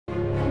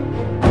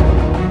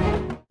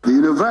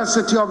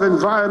University of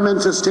Environment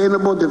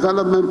Sustainable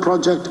Development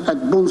Project at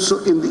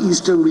Bonso in the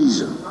Eastern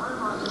Region.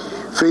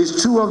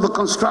 Phase 2 of the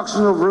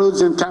construction of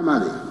roads in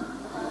Tamale.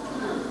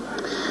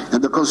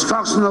 And the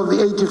construction of the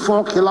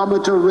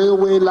 84-kilometer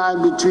railway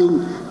line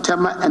between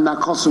Tema and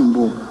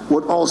Nakosumbo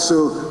would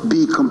also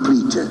be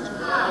completed.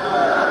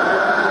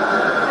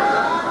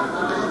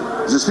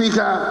 Mr.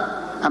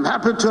 Speaker, I'm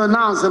happy to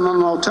announce that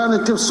an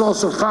alternative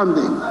source of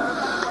funding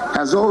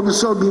has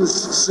also been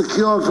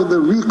secured for the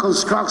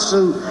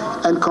reconstruction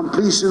and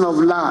completion of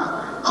La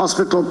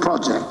Hospital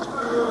project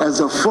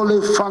as a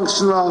fully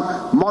functional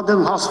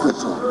modern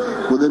hospital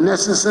with the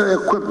necessary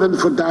equipment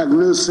for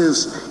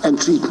diagnosis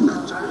and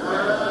treatment.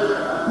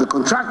 The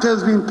contractor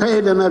has been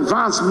paid an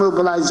advance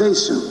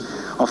mobilization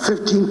of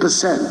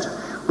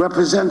 15%,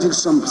 representing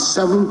some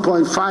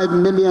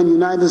 $7.5 million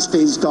United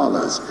States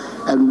dollars,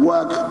 and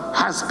work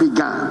has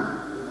begun.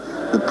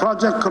 The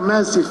project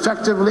commenced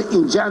effectively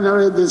in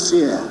January this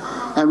year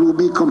and will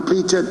be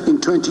completed in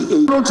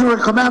 2018. I want to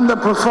recommend the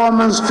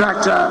performance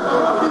tractor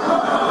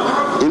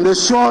in the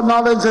sure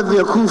knowledge that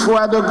the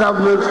Akufo-Addo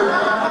government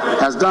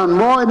has done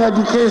more in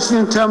education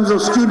in terms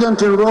of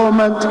student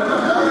enrollment,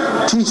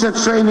 teacher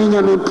training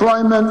and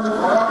employment,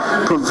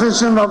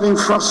 provision of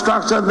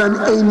infrastructure than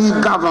any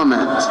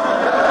government.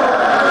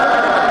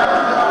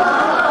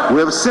 We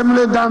have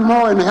similarly done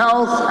more in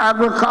health,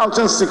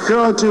 agriculture,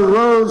 security,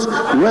 roads,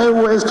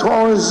 railways,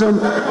 tourism,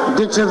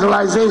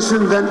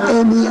 digitalization than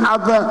any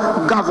other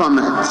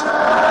government.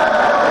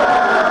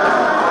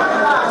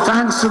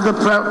 Thanks to the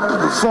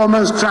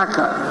performance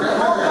tracker,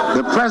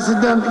 the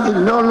president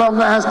no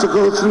longer has to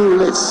go through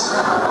lists.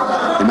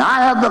 And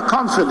I have the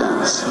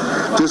confidence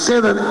to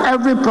say that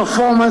every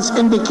performance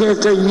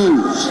indicator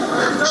used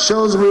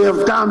shows we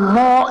have done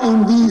more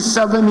in these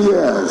 7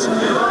 years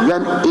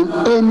than in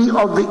any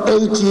of the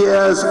 8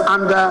 years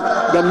under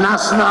the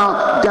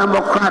National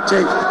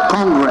Democratic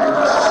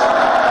Congress.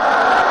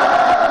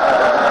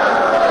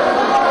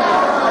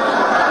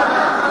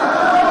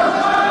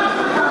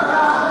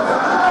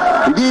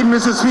 Indeed,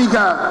 Mr.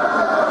 Speaker,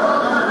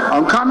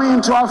 on coming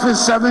into office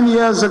 7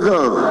 years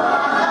ago,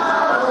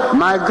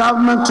 my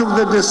government took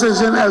the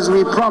decision, as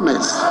we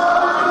promised,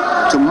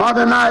 to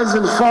modernize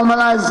and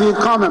formalize the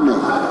economy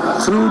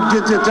through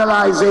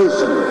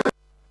digitalization.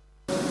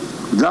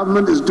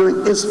 Government is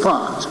doing its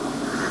part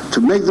to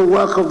make the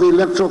work of the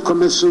Electoral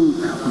Commission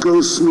go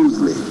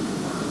smoothly.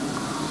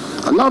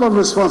 A lot of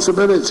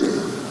responsibility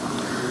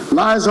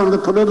lies on the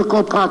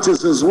political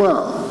parties as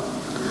well,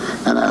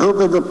 and I hope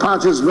that the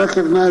parties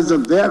recognize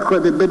that their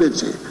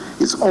credibility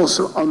is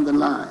also on the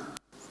line.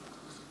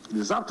 It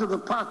is up to the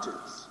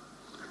parties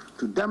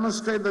to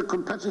demonstrate that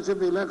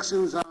competitive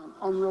elections are an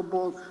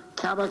honorable,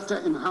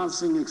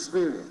 character-enhancing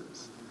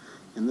experience.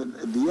 And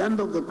at the end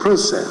of the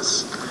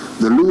process,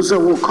 the loser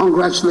will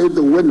congratulate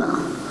the winner,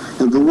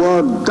 and the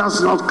world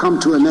does not come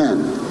to an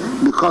end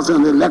because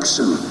an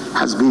election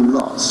has been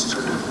lost.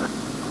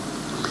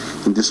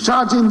 In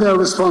discharging their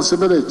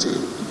responsibility,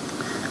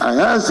 I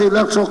urge the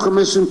Electoral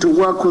Commission to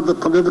work with the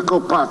political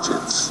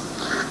parties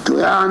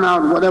to iron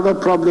out whatever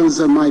problems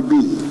there might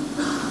be.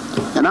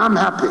 And I'm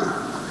happy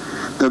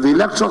that the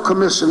Electoral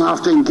Commission,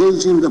 after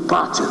engaging the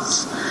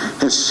parties,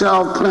 has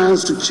shelved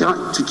plans to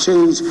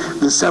change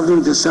the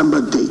 7th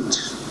December date.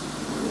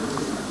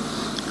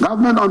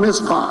 Government, on its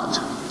part,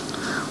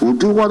 will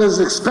do what is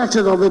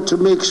expected of it to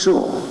make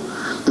sure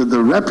that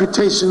the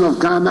reputation of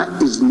Ghana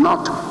is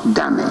not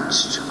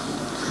damaged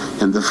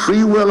and the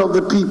free will of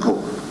the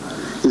people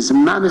is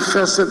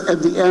manifested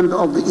at the end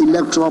of the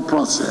electoral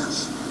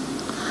process.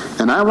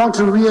 And I want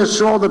to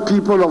reassure the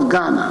people of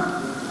Ghana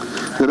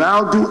that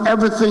I'll do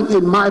everything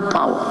in my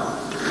power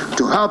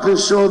to help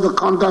ensure the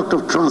conduct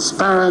of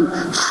transparent,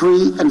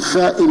 free, and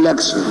fair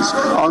elections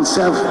on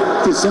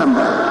 7th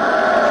December.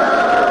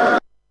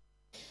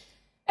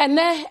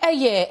 Ene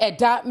eye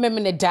eda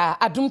memeneda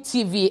Adom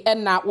TV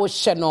ena wo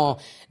hye no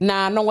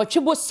na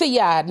Nnawotwi bo se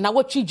ya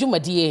Nnawotwi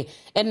dwumadie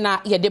ena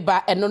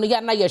yedeba eno no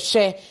ya na ye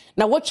hye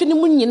na wotwe ni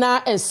mu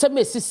nyina ensem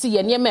esisi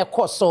ye ne me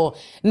ekoso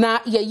na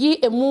yeyi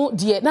emu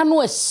de na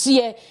no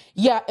ahie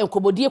ya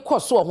enkobodie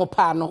koso ho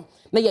pa no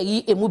na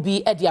yeyi emu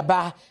bi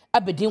ediaba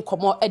abedin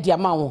komo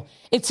ediama wo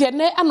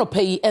etiene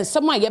anopai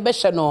ensem a ye be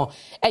hye no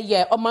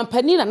eye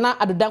omampani na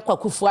adodan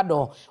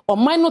Kwakufuado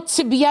oman no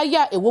tibia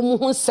ya ewo mu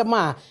ho nsem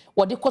a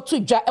wode koto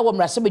dwa ewo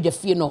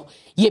mrasebedwafie no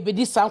ye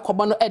bedi san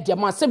komo no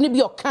ediama asem ne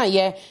bi okan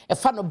ye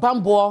efa no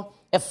bambo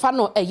efa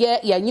no eye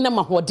ya nyina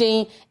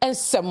mahoden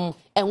ensem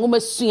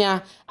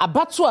enwomasua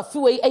abato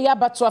afiwe eye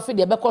abato afi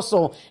de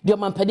bekoso de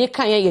omampani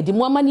kan ye de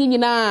mu amani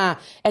nyina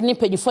ene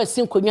panyifo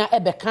asinkonwa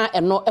ebeka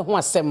eno eho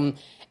asem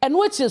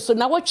eno achi so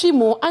Nnawotwi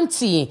mu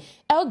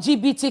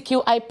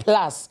Anti-LGBTQI+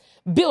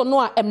 bill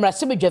no a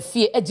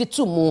emrasebedwafie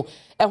agitumu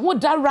eho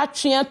da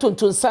ratwea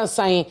tonton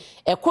sansan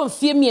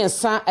ekonfie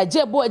miensa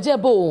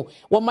ajebo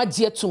wo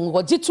magye tum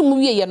wo gitum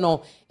wiye no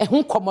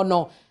eho komo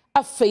no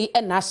afei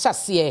na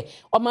ahyase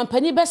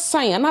omampani be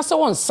san anase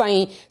won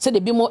san se de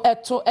bi mo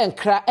eto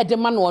enkra de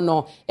ma no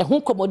no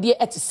ho komodie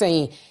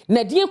etisen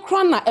na die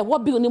kra na ewo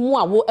bi oni mu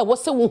awo ewo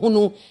se wo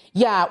hunu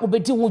ya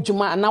obedi ho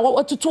dwuma na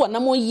watutu na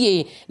mo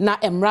yie na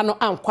emra no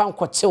ankwa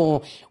ankote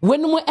wo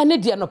wenum ene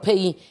de no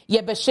payi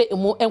ye be hye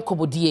emu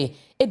enkomodie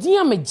edin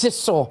amegye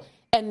so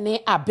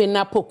ene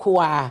abena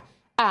pokoa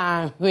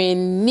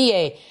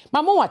ahwennie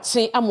mama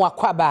wache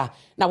amwakwaba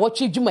na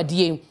wotwe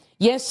dwumadie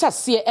yen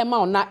hyase ema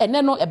ona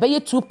ene no ebeye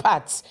 2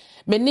 parts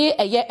meni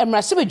eye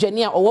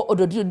emrasebedwani a owo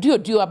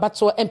ododio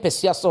abato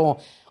empesua so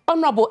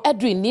honorable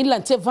Edwin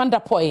Nilante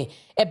Vanderpoy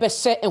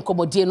ebehye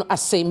enkomodie no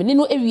ase meni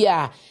no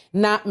ewia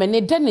na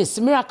meni Dennis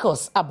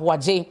Miracles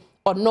Aboaje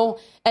ono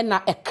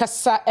na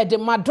ekasa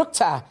edema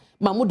Dr.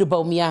 Mahmoud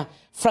Baumia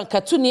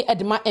Frankatuni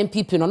edema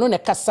MPP no ne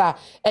kasa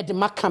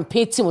edema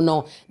campaign team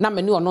no na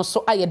meni ono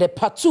so aye the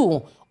part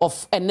 2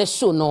 of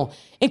enesho no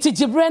enti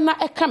gibre na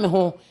eka me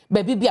ho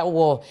ba bibia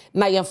wo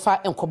na yemfa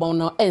enkobo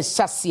no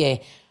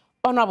enhyase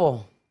honorable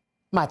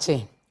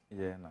mache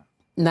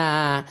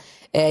na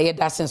ye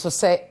dasen so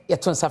se ye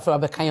ton safra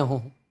be kan ye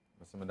ho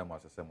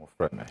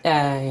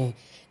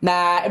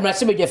na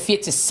emrase bedwa fie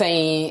te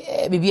sen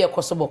bibia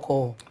ekoso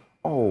boko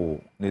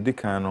ne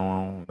dikan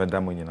no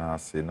medam nyina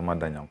ase na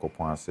madan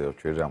yankopon ase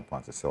otwere ampon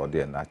ase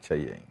ode na acha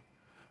yen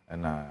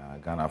na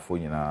Ghana fo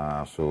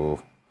nyina so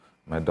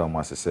medam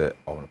ase se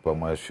onpa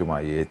ma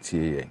hwuma ye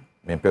tie yen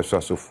me peso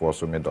asofo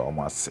so medam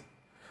ase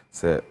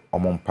se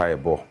omo mpae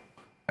bo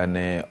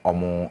ene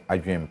omo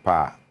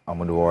adwempa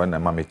amodo wo na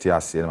ma meti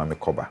ase na ma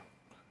mekoba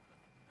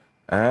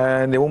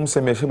ne wo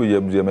mse me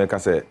hyebu ye me ka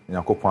se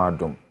yankopon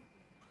adom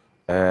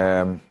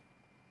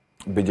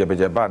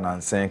beje ba na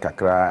nsen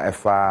kakra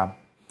efa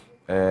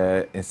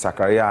in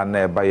Sakaria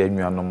na eba ye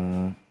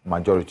nuanom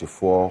majority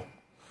for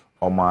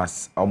omo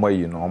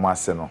no omo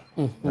no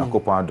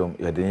yakopon adom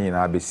ye de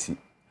nyina abesi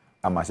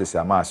ama sese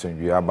ama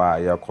asondwe aba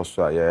ye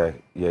koso ye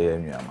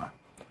nuama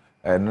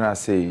na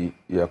sei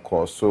ye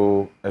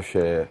koso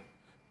ehwe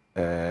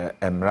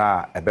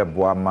emra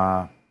ebeboa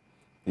ma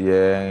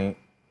ye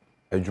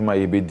adwuma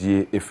ye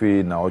bedie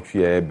efi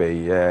Nnawotwi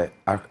ebe ye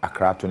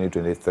Accra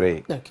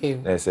 2023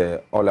 okay say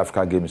All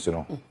Africa Games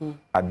no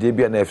ade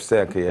bia na FC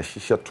ka ye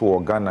hihye to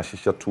Ghana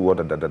hihye to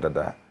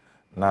da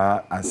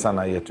na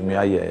ansana ye tumi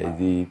aye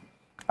di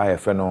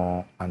ayefe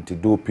no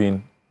anti-doping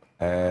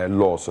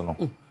laws no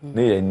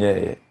ne ye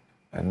nye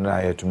na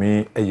ye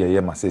tumi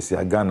ye masesi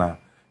Ghana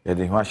ye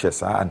de ho ahye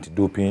sa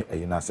anti-doping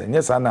na se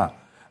nye sa na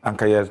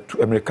anka ye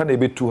America na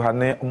ebetu ha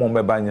ne mo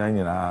meba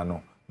nyina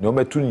no ne o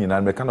metu nyina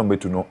America na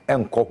metu no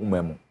enko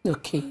humemu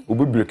okay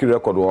obi break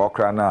record wo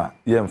okra na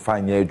ye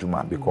mfa nya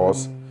adwuma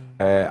because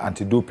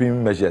anti-doping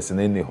measures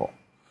na ni ho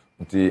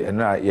nti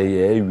ena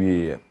ye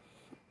ewie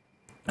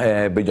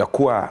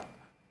bejakua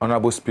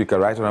honorable speaker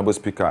right honorable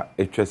speaker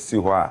etwasi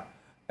ho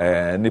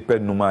a nipa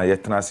numa ye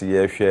tenase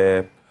ye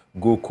hwe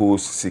Go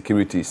Coast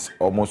securities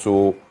almost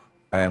so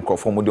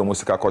nkrofo mu de mu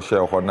sika ko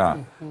share ho na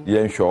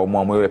ye nhwe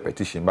omo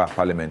petition ba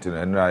parliament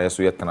na ena ye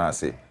so ye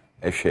tenase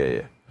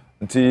ehwe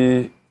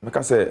nti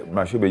meka se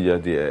mahwe beja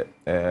de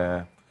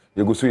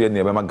yegusu ye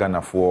ne be ma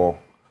Ghana fo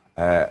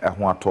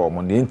ho ato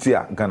mo ne nti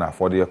a Ghana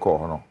fo de ko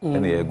ho no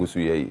ene yegusu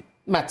ye yi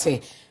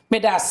mate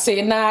meda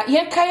se na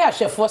ye kai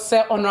ahwefo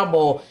se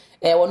honorable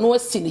wono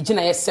asi ni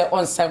gina ye se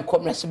onsan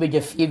commerce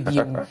beja fie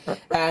biem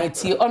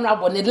nti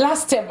honorable ne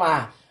last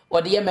time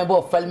or the member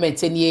of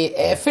parliament any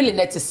feeling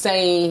that is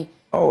saying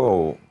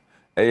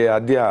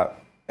ade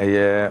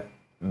a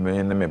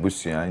me na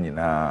mebusua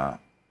nyina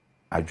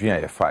adwen a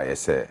ye fa ye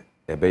se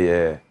ebe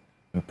ye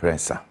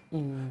imprensa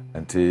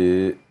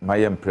nti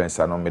maye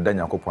imprensa no meda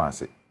Nyankopon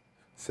ase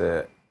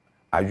se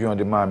adwen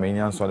de ma me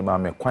nyanso de ma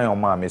me kwan o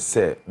ma me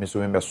se me so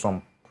me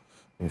som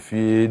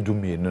mfi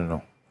dumienu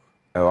no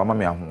wa ma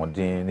me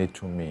ahoden ne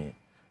tumi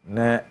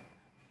na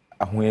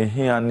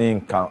ahohia ne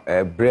nka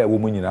bre wo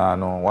mu nyina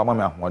no wa ma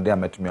me ahoden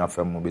ametumi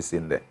afam mu besi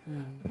nde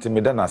nti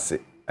meda na ase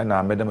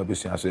na meda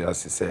mabusua so ya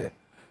se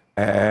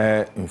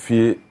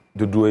mfi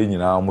dodo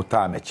nyina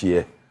muta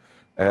amekie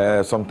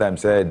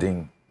sometimes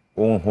din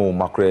who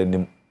makra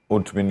nim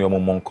ontumi ne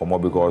ommo nkomo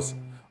because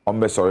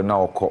ombe sorry na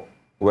okọ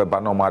we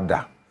ba na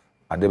omada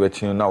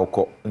adebechi na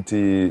okọ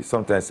nti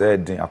sometimes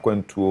din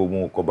akwantuo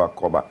mu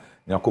koba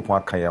Nyankopon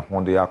aka ye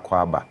ho de akọ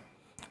aba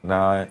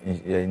na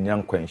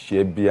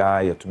nyankwanhie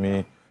bia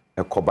yetumi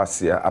ekoba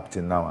sia up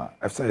till now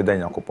after ye da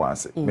Nyankopon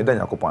ase me da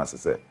Nyankopon ase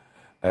se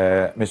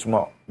me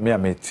suma me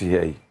ameti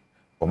yi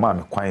o ma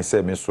me kwan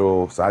se me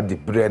so sa de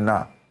bre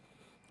na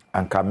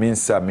anka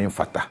minsa min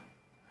fata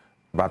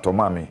but o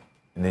ma me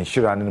ne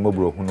nshira ne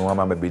mobro hunu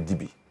ama ma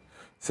bedibi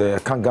se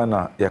kan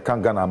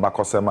Ghana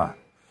bakosema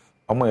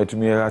omo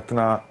yetumi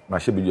atena na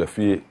hyebedu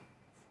afie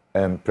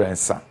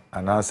prensa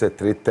ananse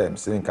 3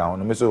 terms nka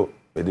hono me so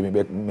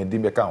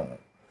medimi ka ho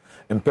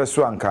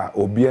mpeso anka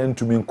obia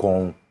ntumi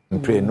nkon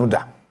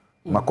mprenuda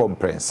makom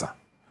prensa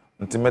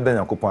nti meda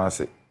Nyankopon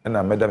ase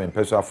na meda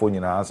mpeso afo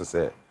nyina ase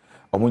se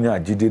omunya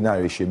agide na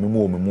ahwehwemi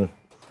mu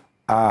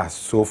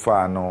so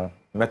far no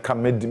meka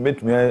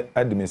metumi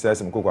adimi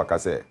sesem kokwa ka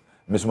se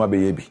mesoma be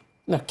yebi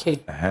Okay.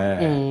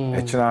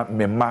 Echina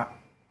mema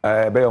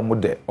be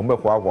omude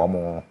omekwa agwa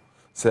mo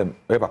se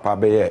be papa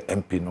be ye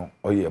MP no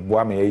oye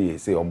boa me ye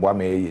se oboa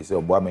me ye se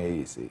oboa me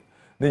ye se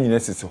ne nyina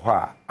sisi ho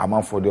a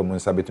amanfo de omo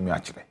nsa betumi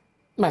akire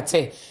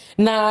mate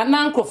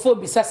na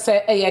nkrofobisa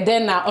se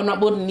eyeden na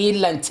onabo ni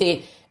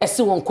lante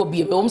ese won ko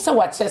bie o mse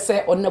wache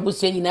se onabo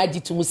so nyina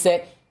agitum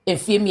se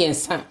efie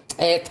miensa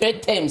 3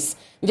 terms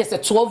just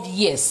 12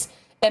 years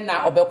and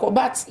na obeko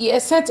but ye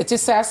sent it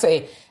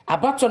say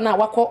abato na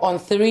wako on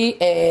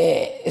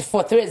 3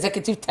 for 3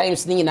 executive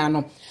times ni nyina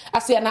no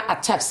ase na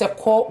attack se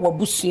ko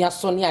wabusua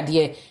so ne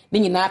ade ni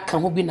nyina ka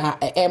ho bi na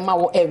ma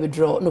wo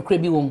withdraw no kra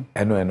bi wom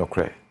eno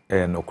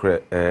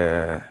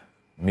kra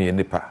me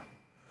nipa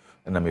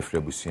na me frɛ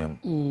busuam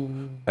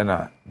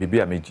na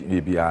bibia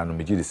bibia no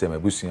me gidi sɛ me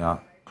busua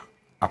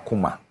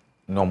akoma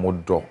na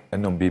omodo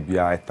na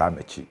bibia eta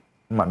machi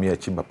ma me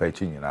achi papa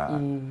achi nyina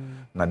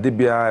na de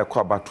bia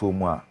ekɔ abato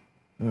mu a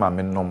ma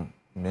me nom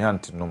me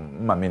auntie nom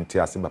ma me nti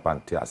ase papa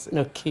nti ase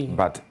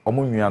but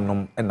omo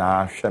nuanom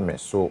na ahwɛ me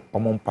so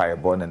omo mpae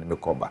bo na me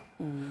kɔba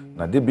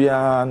na de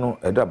bia no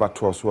ɛda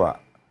abato so a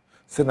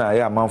se na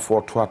ya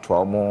amanfo to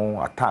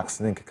omo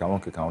attacks ne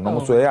nkeka no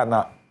mo so ya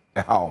na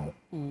ɛha omo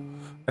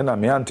na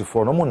me auntie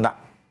for no mo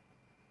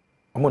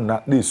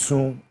na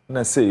esu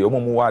na say omo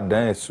mo wa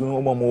dan esu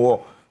omo mo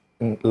wo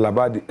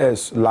labadi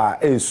la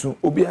esu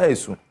obi ha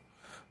esu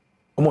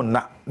omo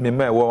na me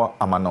ma wo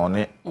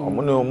amanone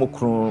omo ne omo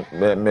kru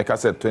me ka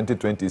say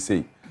 2020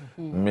 say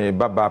me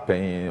baba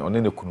pen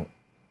one ne kunu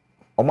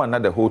omo na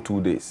the whole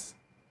 2 days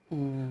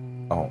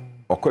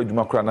okọ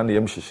adwuma kra na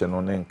yem hihye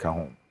no ne nka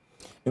ho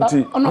nti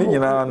ni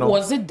nyina no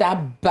was it that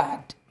bad?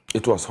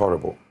 It was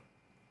horrible.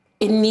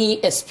 Any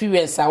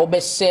experience I will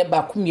share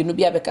back you no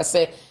be abeka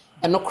say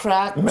eno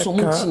kra to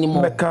much ni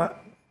mo meka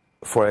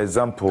for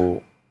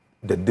example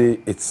the day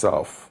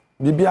itself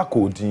bibia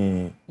ko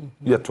din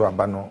yeto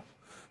aba no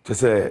to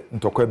say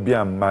ntokwa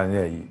bia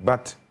manya yi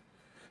but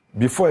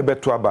before e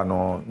beto aba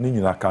no ni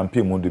nyina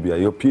campaign mu de bia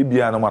yo pie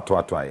bia na mato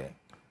aye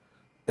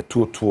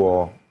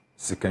etuotuo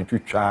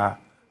sikantwitwa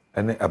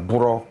ene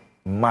eboro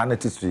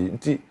manatisi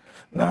nti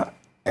na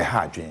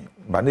ha adwen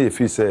ba na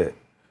efi say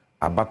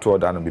abato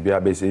da no bibia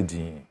be say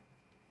din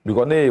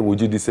because na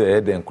woji di say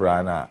eden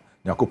kra na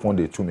Yakopon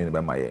de 2 minutes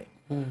be maye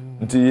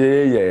nti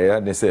ye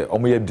ne say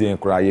omo ye din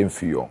kra ye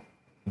mfio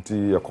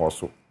nti ye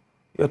koso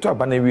ye to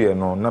aba na wie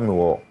no na me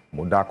wo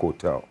Modako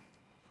hotel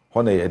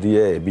ho na ye de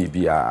ye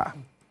bibia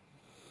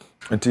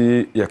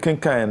nti ye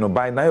kenkan no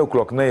by 9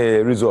 o'clock na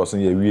ye resource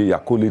ye wie ya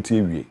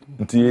quality wie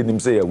nti ye nim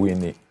say ye we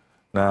ni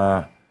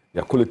na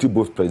ya quality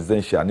both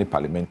presidential and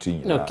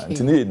parliamentary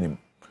nti na ye nim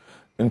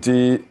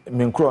nti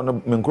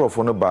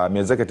minkrofo no ba me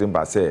executive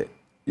ba say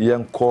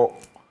yenko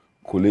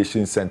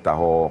collation center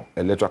or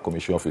electoral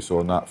commission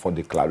officer na for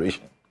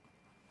declaration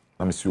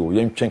na me so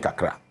yen twen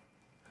kakra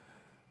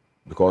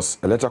because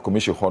electoral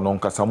commission ho no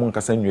nkasa mo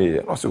nkasa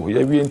nwie no so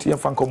ye wie nti yen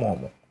fa nkomo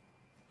mo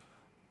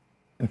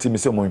nti me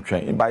se mo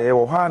ntwen ba ye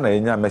wo ha na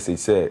enya message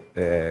say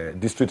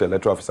district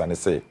electoral officer ne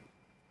say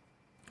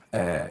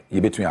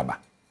ye betun aba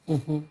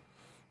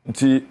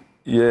nti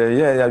ye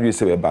ya wie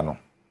se be ba no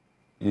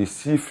ye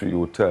see free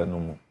hotel no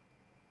mo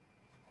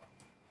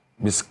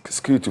Miss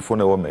security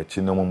phone wa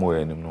mechi na mo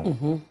enim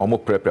no omo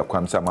prepare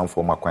kwam se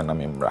amanfo makwan na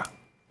memra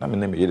na me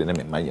na me yede na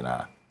me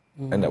mayina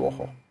ene wo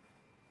ho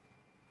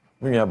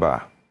menua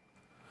ba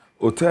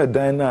hotel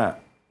dan na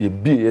ye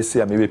bi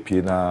ese am ebe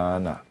pie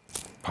na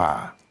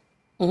pa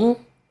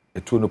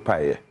etu no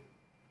pae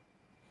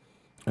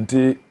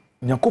nti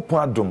Yakopon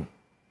Adom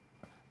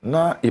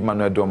na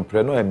Emmanuel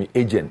Dompre no emi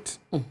agent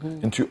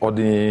nti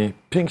odi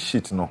pink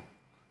sheet no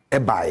e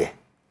baaye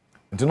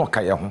nti no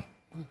ka ye ho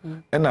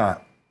ena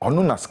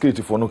ono na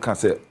security for no can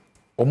say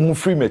omo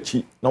free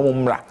machi na omo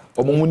mra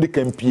omo mu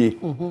ndika mpie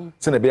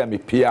se na be ya me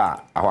pie a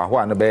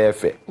ahwahwa na be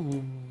efe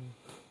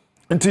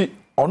nti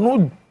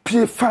ono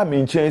pie farm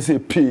nchen se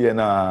pie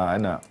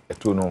na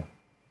eto no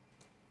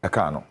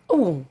aka no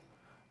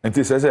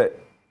nti se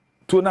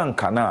to na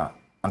nka na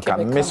anka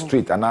me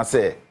street ana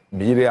se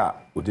bire a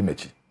odi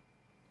machi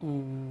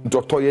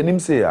ntoto ye nim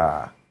se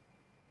ya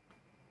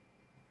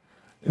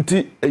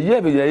nti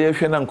eye be ye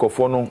hwe na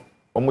nkofo no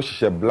omo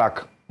hihye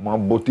black ma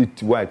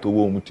botiti white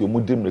owo muti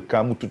omudi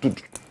mreka mututu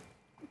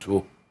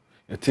to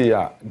yeti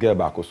ya get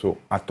back so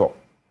ato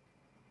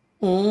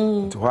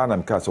nti ho na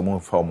mka so mo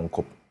fa mo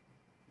nkop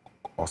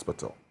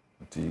hospital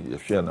nti ye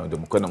hwe na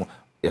dem kwana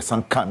ye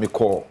san ka me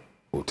call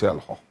hotel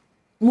ho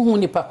muhu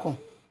ni pako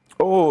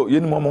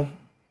yeni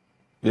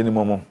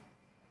momo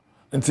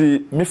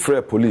nti me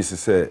frɛ police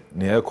say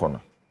ne ekono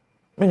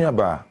me nya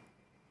ba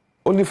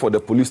only for the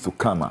police to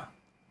come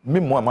me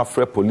mo am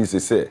frɛ police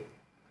say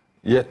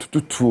ye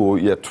tututuo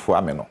ye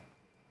toa me no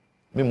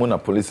me mo na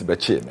police be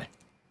che me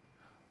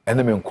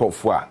ene me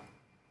nkofo a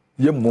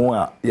ye mo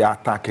a ya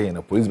attack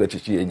na police be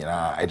chichi ye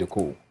nyina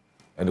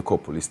edeko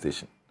police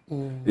station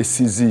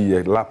esizi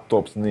ye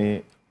laptops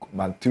ni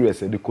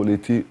materials de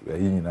quality ye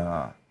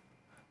nyina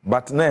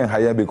but na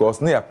higher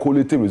because na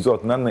quality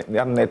result na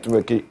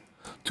network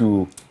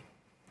to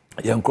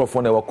ye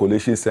nkofo na wa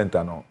collation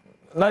center no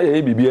na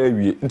ye bibia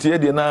awie nti ye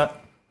de na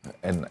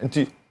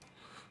And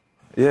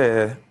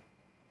yeah,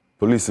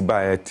 police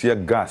buy tear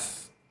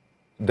gas.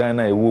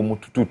 Dina a woman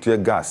to tear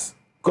gas.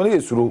 Can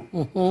you through?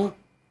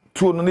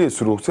 Two no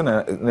through, send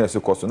a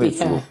cost on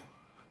it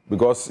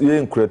because you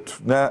ain't create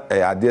now.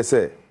 I dare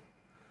say,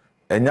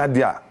 and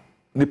yadia,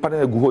 nipa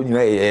na go home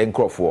in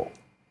Crawford.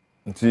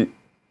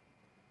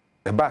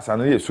 A bass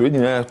and yes, so you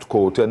to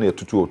call 10 to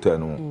 2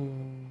 hotel.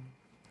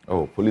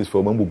 Oh, police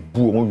for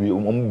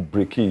boom,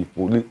 breaking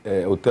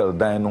hotel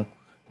dino,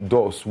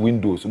 doors,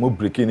 windows,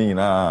 breaking in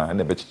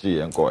and a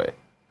betchy and coy.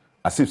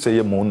 As if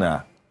say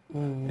mona.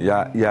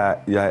 Yeah.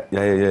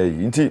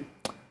 Inti,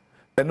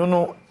 I don't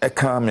know a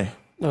kame.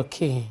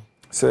 Okay.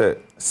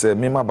 Say,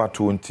 me ma ba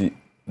 20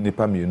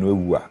 nipa mi no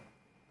ewu a.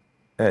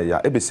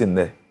 Ya, ebesin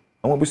there.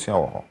 I won't be seeing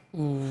her.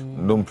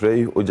 Don't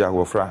pray, Oja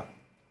Wofra.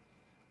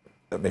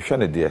 Me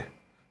shane there.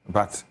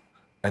 But,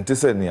 and to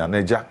say, near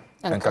Neja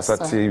and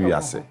Cassati, we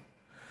are say.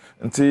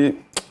 Nti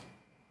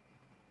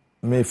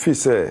me fi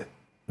say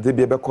de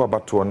be beko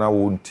abato na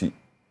wo nti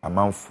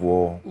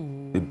amanfo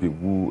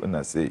ebewu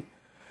na say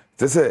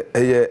te say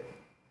eye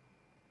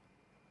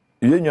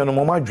yenyo no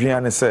mama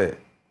dwan ne say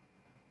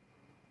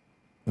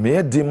me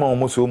edi ma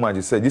omo so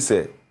ma say this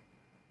say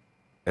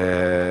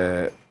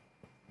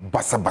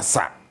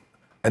basa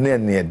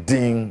ene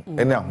din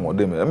ene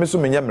ahode me so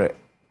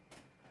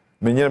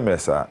menyemre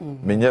sa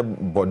menye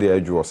body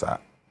adwo sa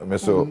me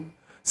so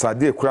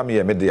Sade kura me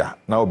ye media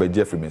na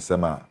obegye free me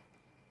nsema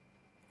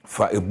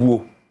fa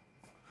ebuo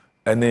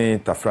ene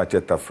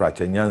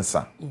tafrache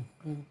nyansa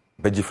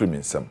begye free me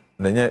nsem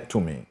na nye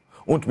tumi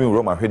ontumi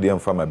wuro ma hwede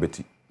mfa ma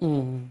beti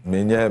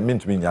menye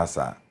mintumi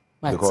nyasa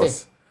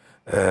because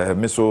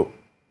me so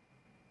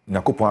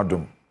nyakopon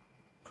adom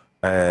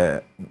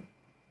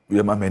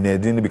ye ma me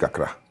edin bi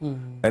kakra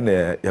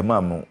ene ye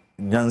ma mo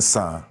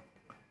nyansa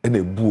ene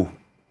ebuo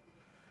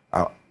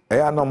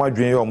eya na ma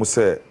dwen ye omo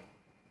se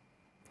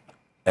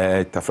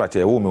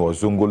tafrache wo me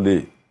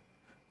wozongole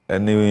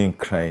eni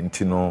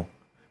krantino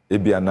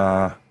ebia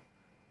na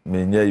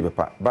menye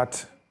yipa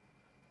but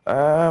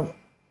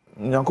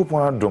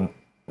nyankopon adom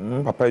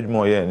papa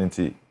edwuma ye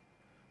nti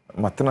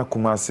matena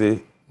Kumase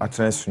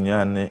atena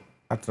Sunyane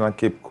atena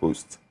Cape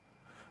Coast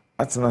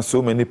atena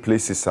so many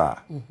places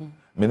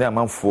many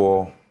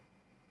amanfo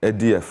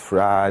edi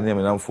efra ne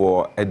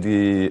menamfo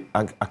edi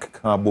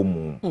akaka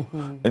bomu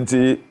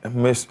nti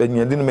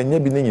enyade no menye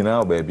bi ne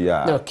nyina ba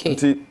bia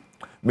nti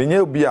menye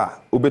obi a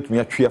obetumi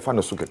atwe afa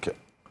no so keke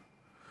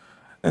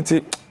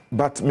enti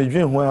but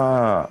medwen ho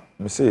a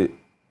me say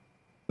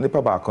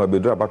nipa ba kan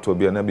bedura bato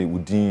obi na be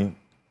udin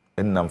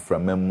ennam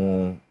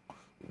framamu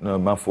na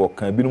mafo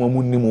kan bi no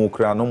mu nimu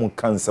kra no mu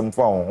kan sem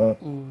fa ho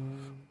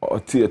o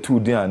ti etu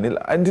din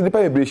anila enti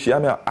nipa be hia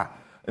me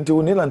enti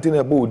woni lante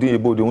na bo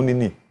udin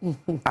woni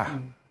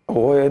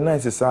oh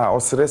nice sa o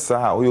stress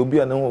o obi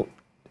a no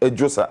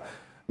edwosa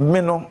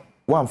me no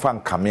wan fan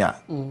kamea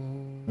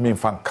me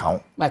fan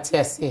count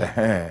Matias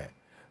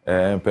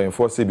pen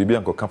for say bibi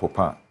anko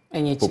popa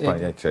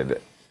ya chede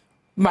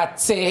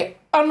mate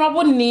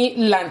honorable ni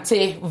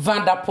lante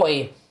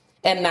Vanderpoy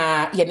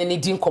na ye ne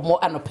din komo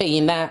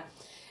anopayi na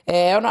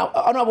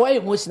honorable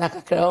emotion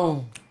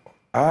kakra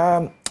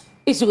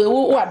isu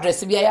we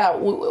address bia ya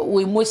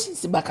we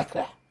emotions ba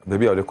kakra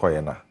baby o de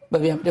koye na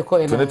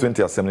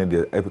 2020 assembly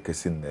the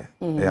efficacy ne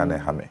ya na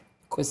ha me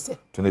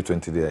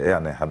 2020 there ya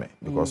na ha me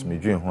because me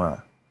dwen ho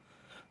a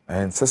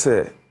and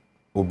say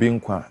obi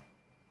nkwa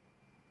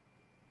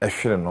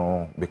ehwere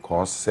no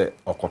because say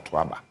okoto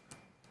aba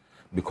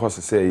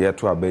because say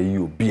yeto aba yi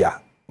obi a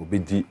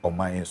obedi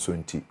oman so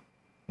nti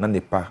na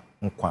nipa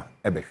nkwa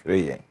ebehwere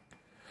yen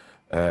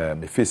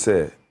me fi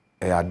say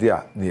ade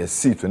a na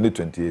yesi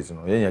 2028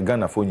 no yen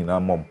Ghana fo nyina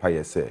mom pa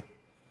ye say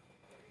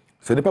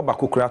se nipa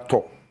bakokura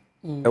to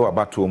ewa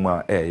bato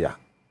ma ya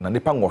na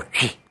nipa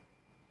nwotwe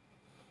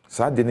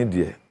sa de ne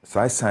de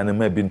sa san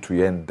ma bi nto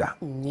yenda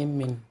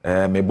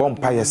me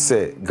bompa ye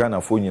se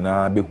Ghana fo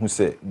nyina behu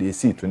se de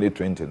si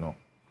 2020 no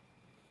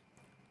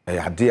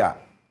ade a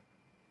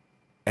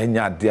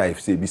enya ade a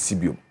se bi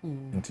sibiom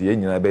nti ye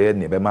nyina be ye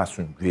ne be ma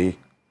asundwe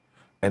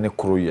ene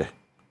kroye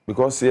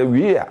because ye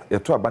wi a ye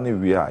to aba ne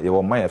wi a ye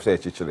wo man ye se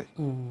chichire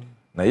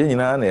na ye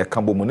nyina na ye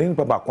ka bomu ne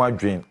nipa ba ko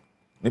adwen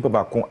nipa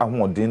ba ko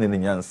ahoden ne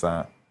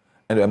nyansa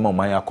ene ma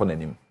man akọ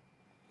nanim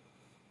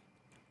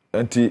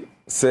nti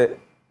se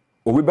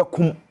obi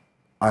bekum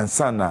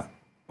ansa na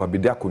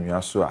wabidi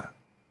akonwa so a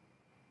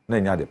na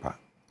nya de pa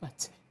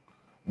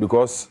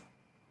because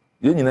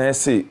ye nyina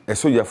yesi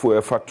esojafo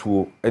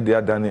efatuo e de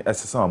adane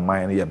esesa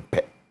man ne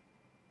yempe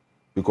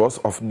because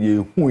of ye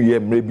hu ye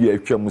mre bi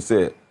atwam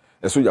se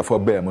esojafo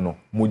ba mu no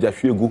moja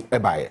hwegu e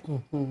baaye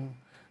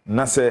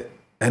na se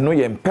eno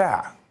yempe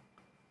a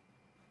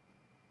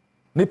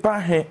nipa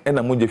he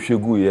na moja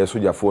hwegu ye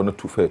esojafo no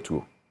tu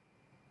fatuo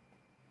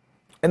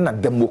ena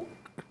demo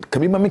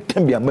kabima me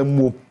kambia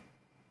mamuo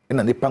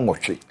ena nipa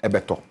ngotwe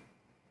ebeto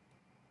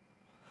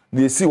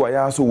na esi wa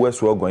ya so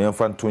weso ogon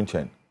fa nto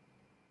nchen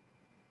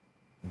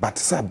but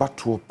say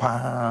bato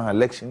pa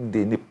election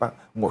day nipa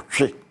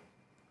ngotwe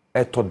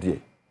eto de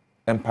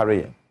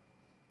empare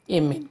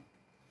amen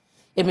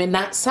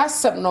na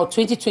sasab no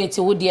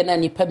 2020 wo de na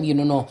nipa mi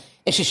no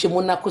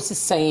ehwehwemu na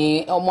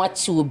kosisan omo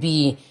achi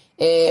obi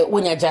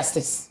wonya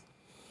justice.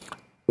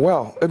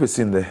 Well, ever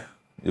seen there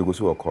you go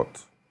to a court.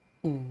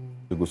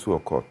 You go to a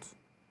court.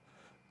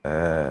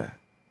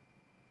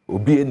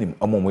 Obi enim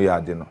omo ya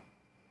ade no.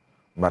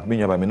 But me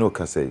nyaba me no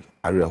ka say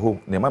areho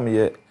ne ma me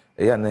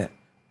ye na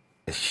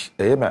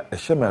ma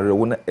ehye ma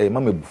rewo na ma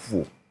me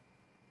bufuo.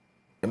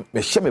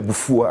 Me hye me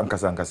bufuo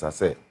ankasa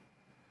say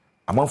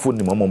amanfo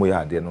nim omo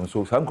ya ade no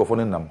so sankofo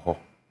no nam ho.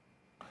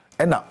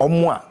 E na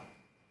omo a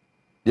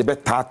ye be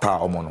tata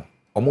omo no.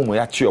 Omo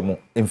ya chi omo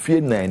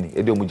emfie nani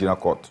e de omo gina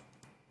court.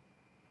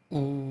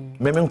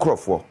 Meme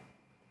nkrofo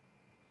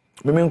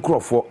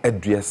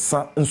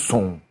aduasa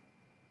nson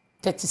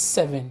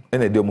 37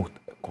 ene de omo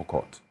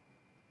court.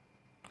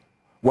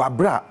 Wa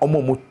bra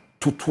omo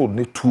tutu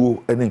ne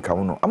tuo ene nka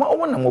no ama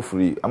omo na mo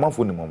free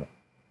amanfo nim omo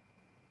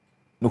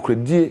no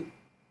kredie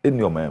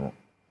eni omo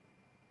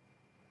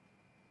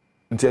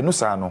nti enu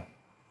sa no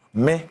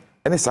me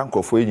ene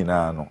sankofo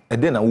enyina no e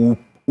de na wo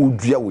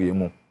dua we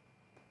mu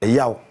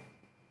eyaw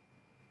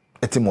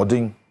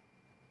etimodin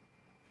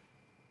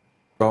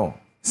oh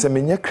se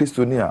menye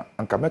kristonia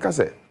anka meka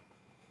se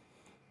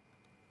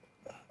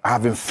I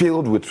have been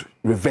filled with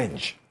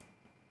revenge.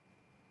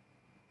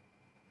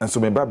 And so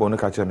my Bible no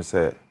catch me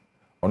say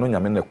ono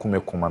nyame na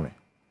kuma me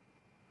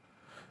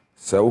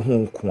se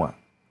ohun ku a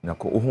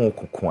nyako ohun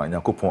ku a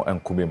nyakopon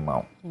enkume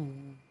mawo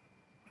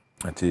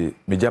ati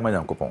mejama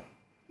nyakopon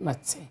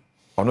mate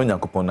ono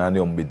nyakopon na ne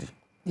ombedi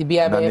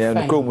bibia be fine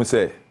na ko mu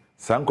se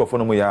sankofo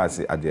no mu ya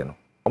ase ade no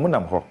omo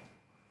nam ho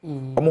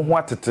omo ho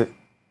atete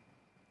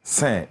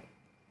sen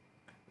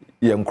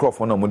ye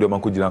nkrofo no mo de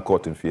manko gina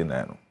court mfie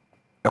na no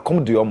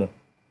ekom de omo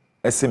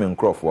ese me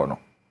nkrofo no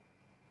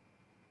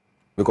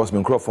because me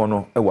nkrofo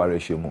no e ware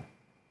hwemu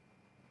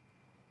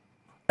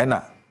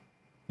ena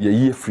ye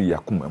yi free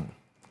yakoma mu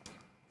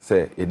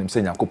se enim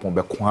se nyakopon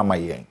be ko ama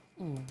yen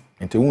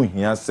ente hu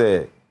hia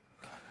se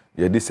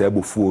ye de se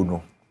abofuo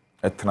no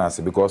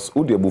etnase because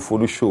wo de abofuo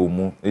no show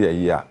mu ye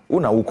yi a wo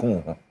na wo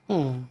kun ho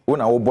wo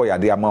na wo boy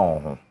ade ama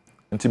ho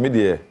ente me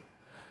de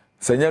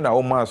se nya na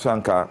wo ma so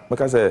anka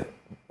meka se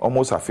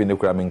almost afi ne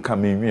kura me nka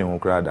me nwie ho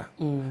kura da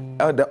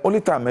the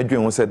only time I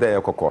dream say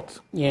there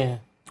court yeah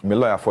me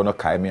lawyer for no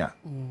kai me a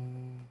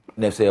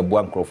na say e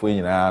bua nkrofo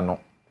nyina no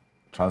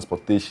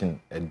transportation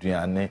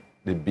aduane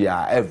the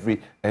bia every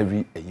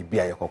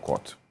bia ye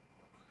court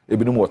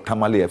ebinum wo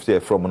tamale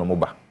fc from no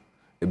moba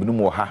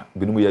ebinum wo ha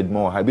ebinum ye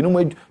adwuma wo ha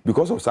ebinum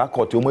because of sa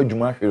court o mo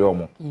adwuma hwere o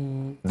mo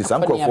the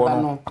sankrofo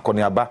no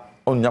akoniaba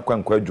onya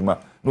kwankwa adwuma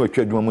na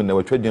watwa adwuma mu na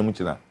watwa adwuma mu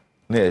kina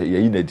na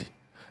ye yi nadi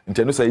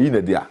nteno say yi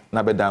nadi a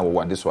na bedan wo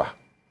wade so a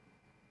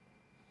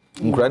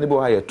nkura ne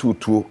bo ha ye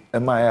tutuo e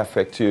ma ya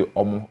affect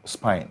omo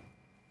spine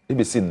e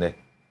be sin ne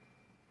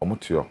omo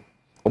tuo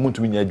omo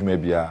ntumi nya adwuma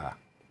bia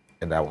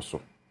e da wo so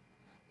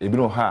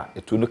ebino ha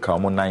etu no ka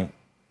omo nan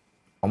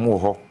omo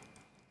ho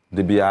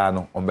de bia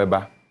no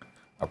ombeba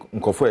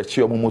nkofo e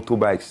chi omo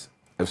motorbikes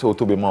e se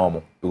otobe ma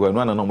omo because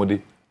no na no omo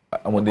de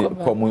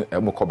pom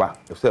omo koba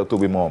e se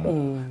otobe ma omo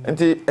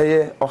enti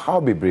eye o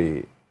how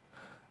bebre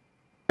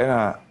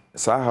na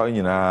sa ha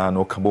nyina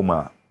no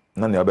kaboma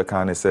na ne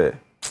obeka ne se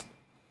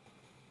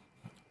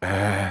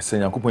se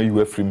Nyankopon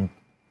yi afrim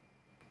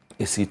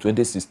esi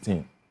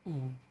 2016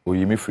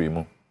 oyimi free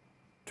mu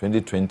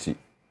 2020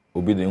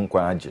 obi de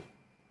nkwa age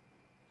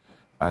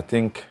I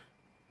think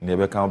ne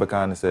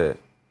obeka ne se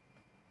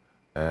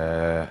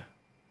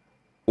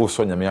o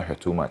so nyame ahwe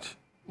too much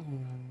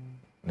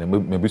ne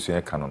mebisu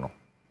en kanu no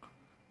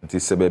nti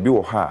se ba bi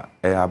wo ha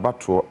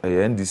abato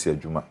NDC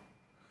adwuma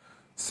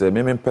se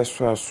me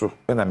mpeso aso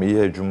na me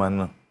ye adwuma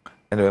no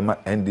na ma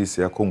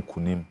NDC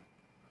akonkunim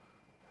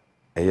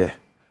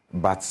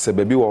but se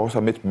baby wo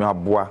so met me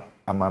aboa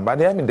ama ba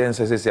dey me den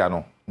sese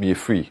ano me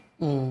free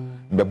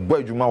be boy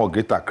adwuma wo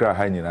Greater Accra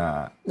ha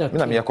nyina me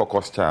na me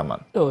kokos chairman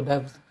oh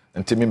that's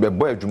nti me be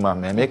boy adwuma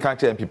me ka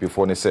che MPP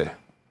for ne se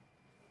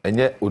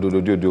enye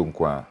ododododo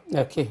nkwa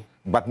okay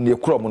but ne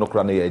kuro mu no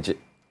kura na ye age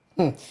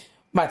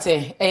but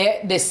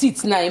the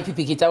seats na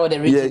MPP kita wo the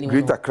region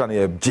Greater Accra na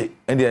ye age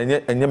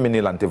enye me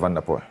ni Lante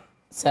Vanderpool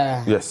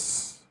sir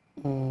yes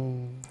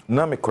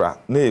na me kura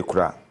na e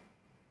kura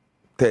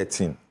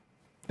 13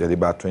 the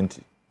about 20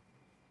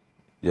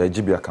 ya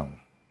jibia kan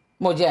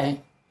moja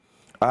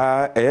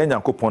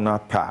Nyankopon na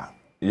pa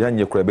ya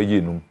nye kura be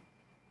yinum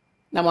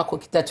na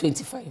makokita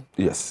 25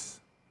 yes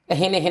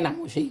hene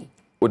mo hwe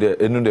o de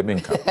enu de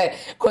menka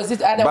cause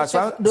it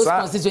other those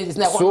constituencies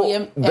na so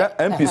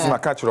the MPs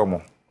makachiro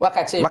mo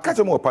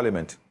makache mo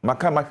parliament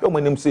maka o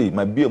manim sei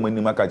ma bi o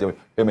manim makache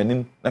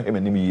emanim na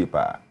emanim yie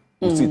pa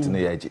seat na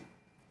yaje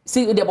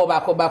see de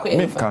baba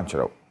me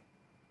kanchiro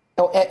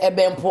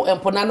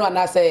empo nano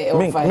anase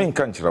min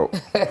kanchiro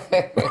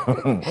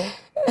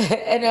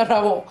ene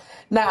rawo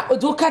na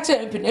odu kache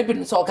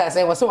empin so ka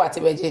say wo wate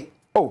beje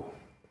oh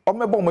o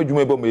mebo mo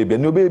adwuma ebo me bia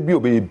no be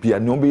bia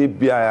no be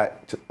bia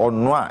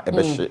ono a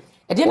ebe hye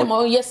e de na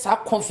mo yes so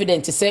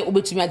confident say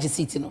obetumi age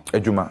seat no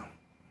adwuma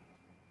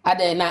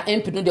ade na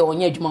empin no de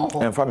onye adwuma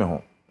ho emfa me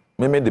ho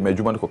me de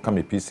adwuma no ko ka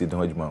me PC de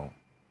adwuma ho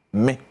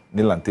me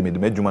ne lante me de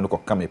adwuma no ko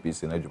kam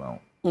APC na adwuma ho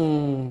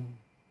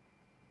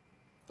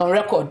on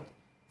record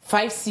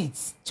 5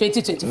 seats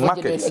 2024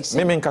 market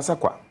me nkasa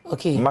kwa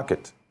okay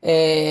market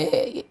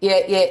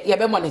ye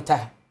be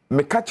monitor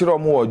me catch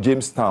omo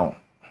Jamestown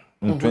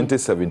in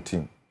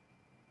 2017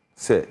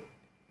 say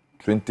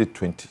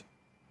 2020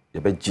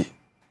 ye be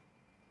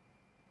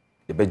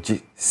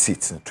G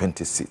seats in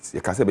 20 seats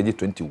ye ka say be G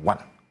 21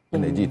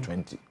 and G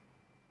 20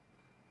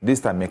 this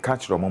time me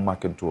catch omo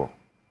market to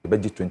ye be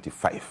G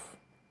 25.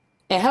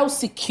 And how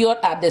secured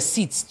are the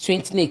seats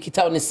 20 ne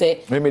kita on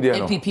say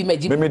MPP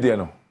meji me dey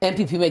no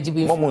MPP meji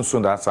bi mo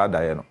nso da sa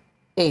da ye no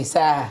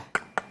sir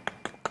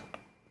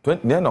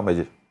 20 ne no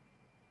meji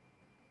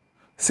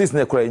seats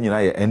na kura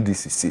nyina ye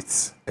NDC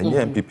seats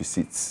enye MPP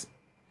seats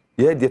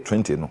ye dey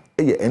 20 no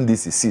ye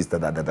NDC seats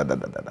da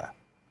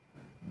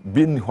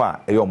bin ho a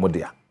ye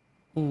omode a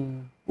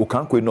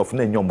Okankwe enough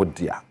na enye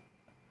omode a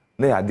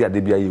na ya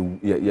ade bia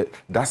ye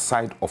that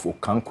side of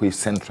Okankwe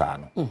Central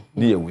no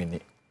na ye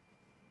wini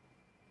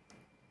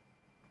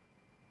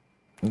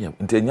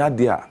ntenya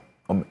de a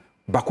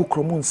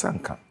bakokromu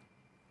nsanka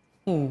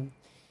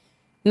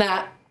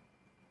na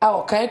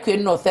Okankwe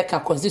North ka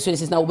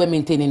constituencies na we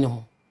maintaining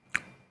ho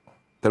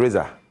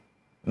Teresa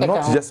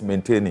not just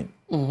maintaining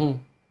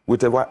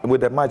with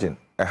a margin,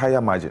 a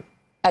higher margin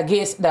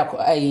against that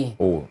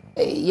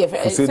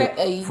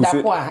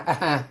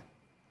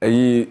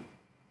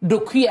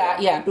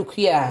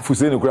Dokuya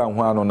Fuseni kura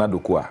ho ano na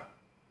Dokua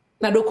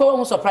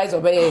won surprise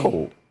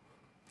obey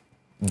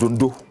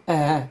dondo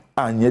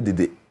anye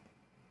dede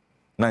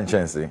na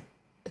chance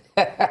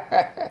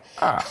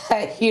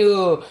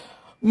you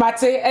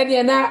mate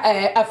ene na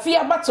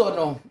afia bato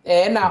no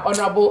na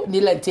honorable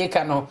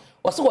Nilanteka no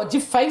also wogi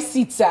 5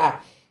 seats a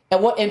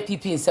ewo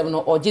MPP nsem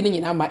no ogi ni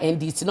nyina ma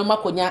NDC no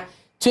makonya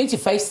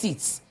 25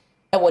 seats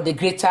ewo the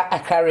Greater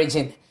Accra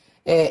region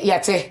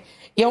yate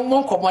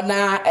yɛn komo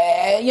na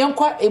yɛn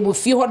kwa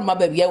ebufi ho no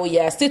mababia we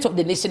ya State of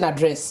the Nation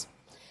address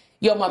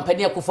yɛn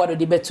mampani akufo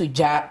de beto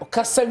dwa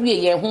kasa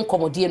wie yɛn ho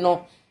komodie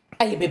no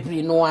aye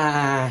bebiri no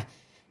a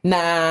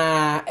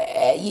na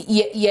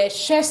ye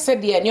share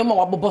said ye nyoma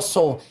wabobo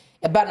so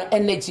eba no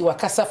energy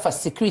wakasa for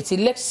security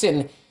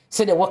election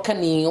said the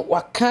wakani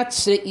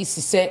wakache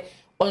isi se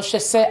onhwe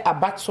se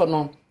abato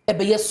no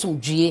ebe ye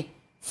sumdue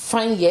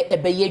fan ye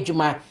ebe ye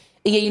dwuma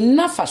ye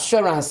enough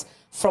assurance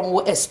from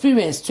our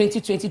experience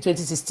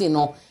 2020-2016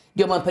 no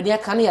the mampani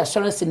aka na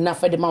assurance enough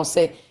for the man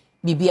say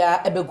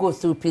bibia ebe go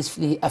through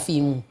peacefully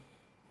afimu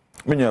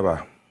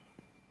menyaba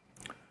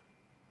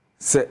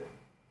se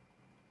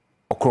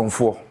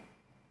okromfo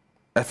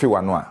efi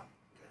wano a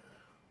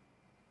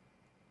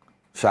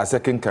sha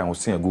second kan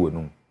osin agu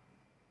wanu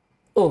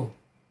oh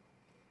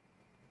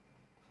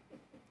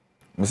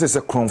me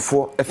se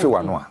kromfo efi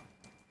wano a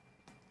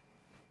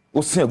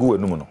osin agu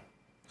wanu no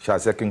sha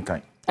second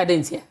kan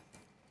adentia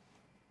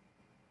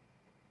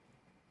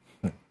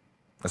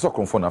eso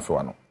kromfo na afi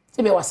wano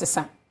se be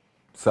wasesa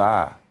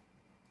sa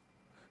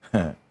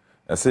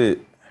ese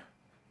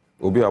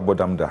obi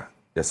abodam da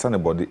yesane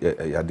body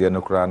yade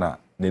no kra na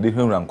ne de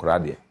hwura nkra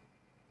de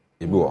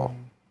ebi wo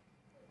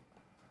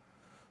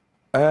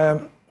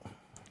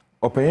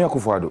openya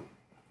kufuado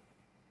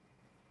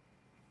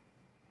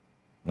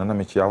nana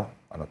mechiaw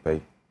anopay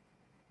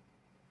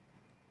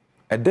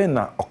eden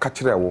na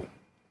okakire wo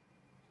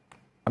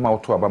ama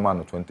woto abama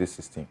no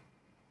 2016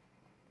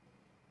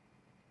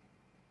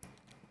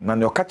 na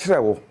ne okakire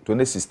wo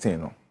 2016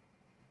 no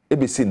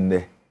ebesi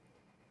nne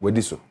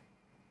wadi so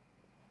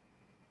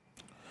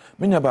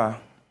menyaba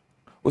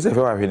o se fe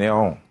wa hwene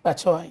ho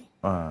pachoy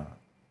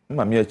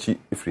mma mi achi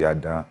ifri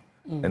ada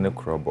ene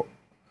krobo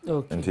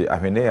okay nti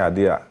ahwene ya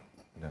de a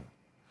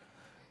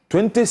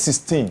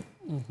 2016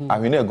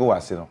 ahwene ego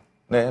wase no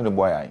na ene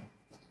boy ayin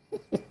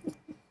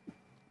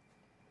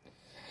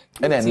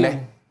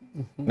ene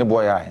ne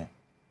boy ayin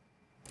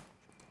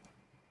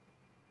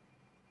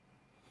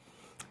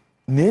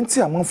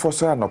nenti amanfo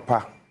so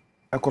anopa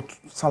ekot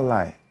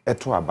sunlight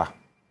eto aba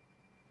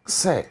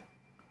se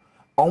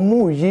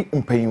omu yi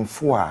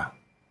mpanyimfo a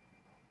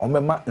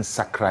omema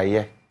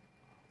nsakraye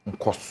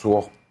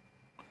nkoso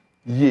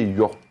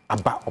yeyo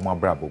aba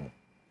omabrabo mu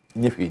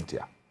nye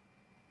hwentia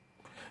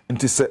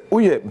nti se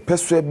oye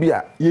mpesua bi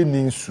a ye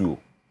ni nsuo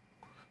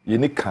ye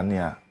ni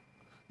kanea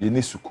ye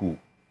ni suku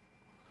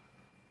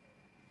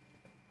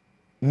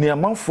ni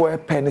amanfo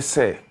epene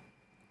se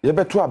ye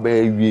beto aba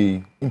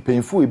awie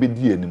mpanyimfo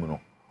ebedi anim no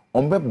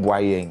ombe boa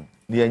yen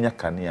ni yenya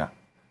kanea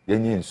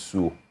yenya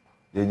nsuo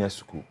yenya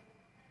suku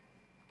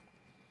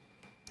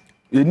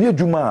ye ni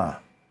adwuma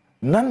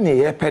na ne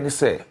ye pene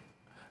se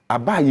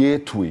aba ye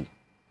etui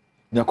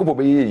nyakobo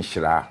be ye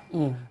nhira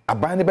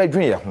aba ne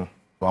bedwen ye ho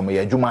wa ma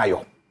ye adwuma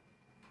ayo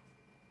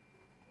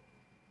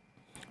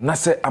na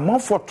se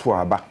amanfo to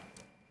aba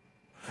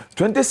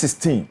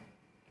 2016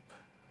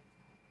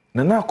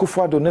 na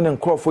akufo ne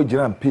nkrofo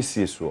gina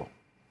mpesi so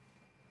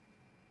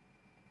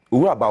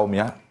owura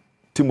baomia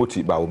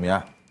Timothy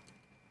baomia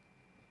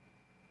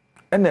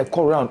ene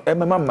call round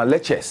emema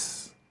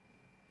malechers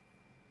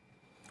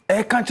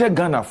e kanche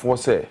Ghana for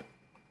say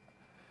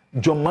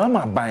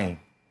Jomama ban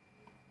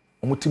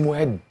omutimo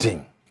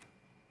heading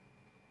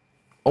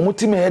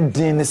omutimo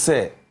heading ne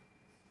say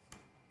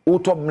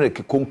uto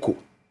mrek konko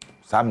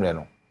samre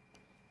no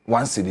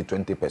 1 cedi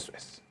 20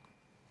 pesos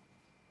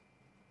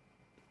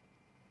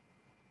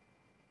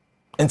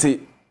enti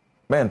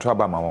men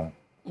traba ma won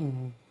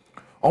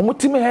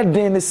omutimo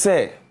heading ne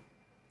say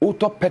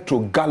uto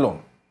petrol gallon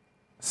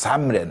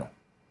samre no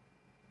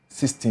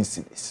 16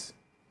 cedis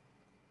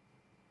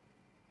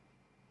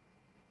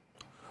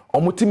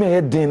omutimo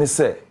heading ne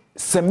say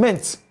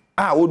cement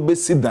would be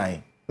sit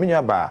down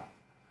menya ba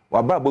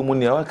waba bomu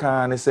ne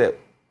waka ne say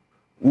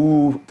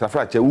u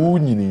tafrache u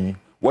nyini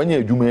wanya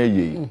adwuma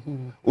yeye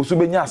oso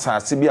benya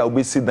asase bia wo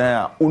be sit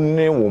down a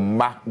unne wo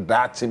ma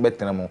dachi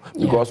betena mo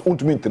because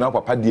untumi ntena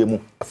papa die mu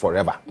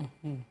forever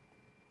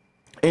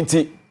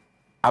enti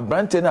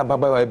abrante na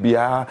baba wa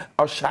bia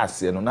o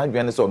shase no na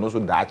dwane se ono so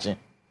dachi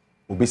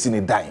obesi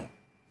ne dan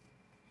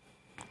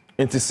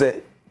enti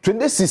se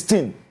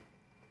 2016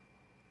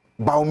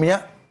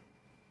 Baumia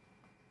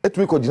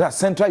etumi ko gina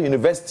Central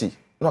University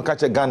no ka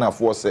che Ghana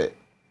for say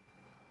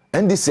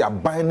NDC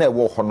aban na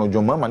wo ho no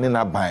dwoma ma ne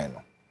na aban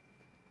no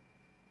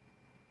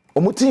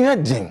omuti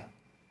hedin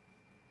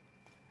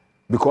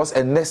because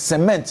a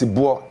cement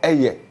bo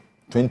eye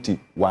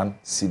 21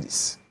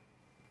 cedis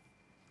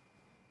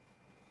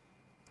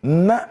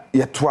na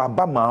yeto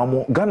aba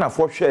maamo Ghana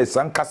for hwe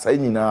sankasa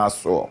nyina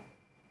so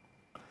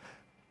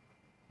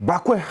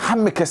bakwe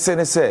hamekese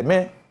ne se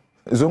me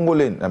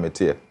zongolen na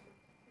metie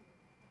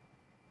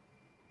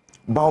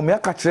Baumia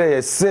ka kire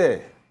ye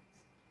se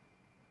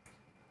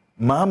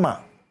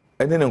mama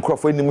ene ne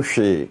nkrofo enim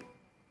hwe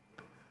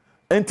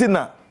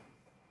entina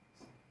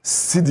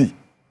cedi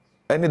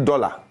ene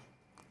dollar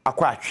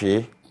akwa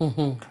atwe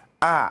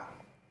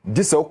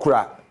this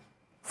okra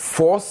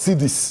 4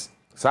 cedis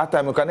so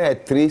time you can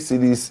have 3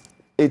 cedis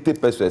 80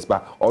 pesos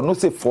but or no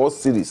say 4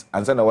 cedis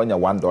and then when you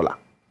 $1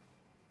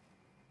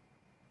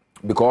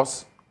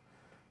 because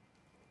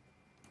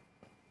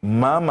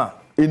mama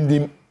in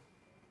the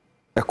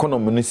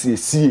economy ni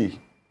see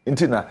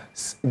intina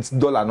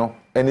dollar no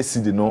any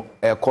cedi no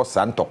e cost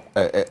santo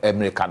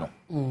americano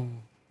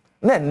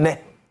ne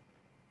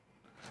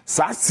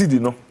sa cedi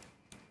no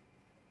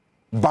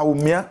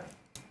Baumia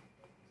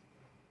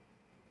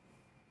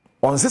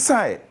on the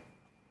side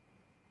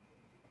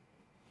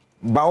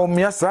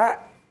Baumia sa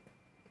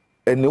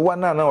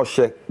anyone na o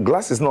share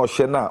glasses na o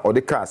share na o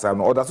de cars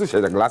na o da so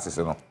share the glasses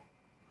no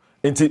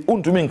enti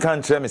untumi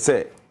nkan kire me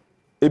say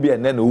e bia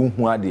na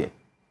unhu ade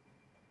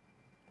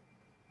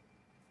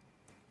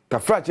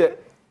Kafrache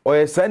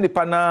oyesa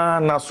nipa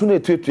na so na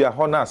etuetua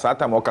ho na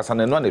asata ma okasa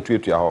na no na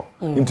etuetua ho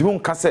ntimi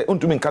nkase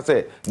untumi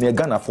nkase na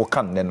Ghana fo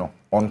kan ne no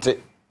onte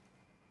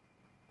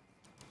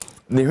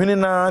ne hwene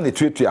na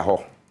etuetua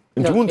ho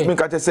ntimi untumi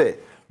nkase se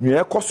nwe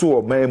ekoso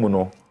wo man mu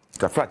no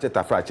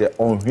tafrache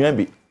onhwan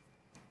bi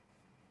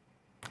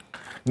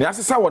ne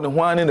asesa wo ne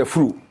ho ane na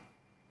furu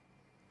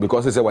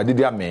because say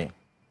wadidi ame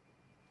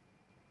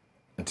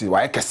nti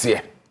wa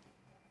ekese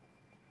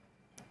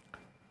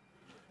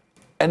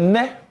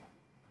enne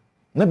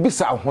na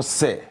bisa ho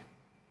se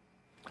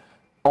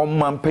o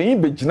mampanyi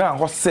begina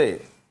ho se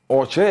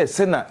o kire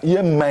se na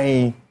ye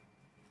man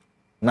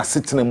na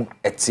setenam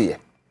etie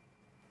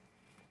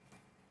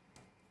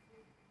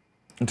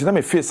ntina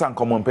me face an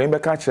komampanyi be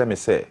ka kire me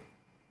se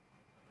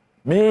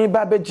me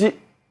ba beji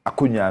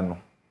akonya no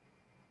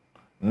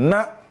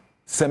na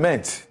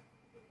cement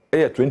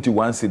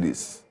 21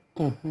 cedis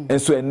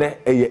enso ene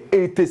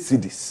 80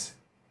 cedis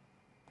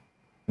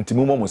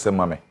ntimi mo se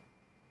mame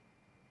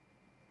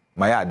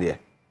maya de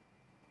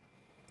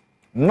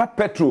na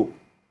petrol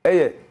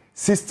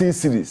 16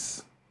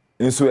 cedis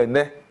enso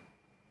ene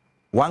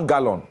 1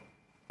 gallon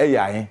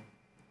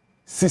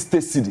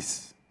 60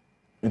 cedis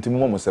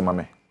ntimi mo se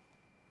mame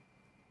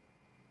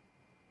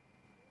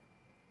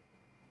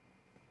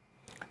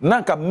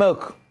nanka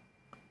milk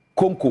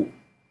konko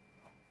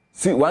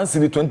si 1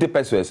 cedi 20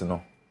 pesos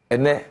no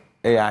ene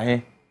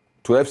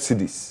 12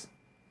 cedis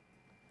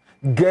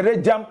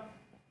gere jam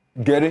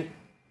gere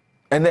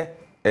ene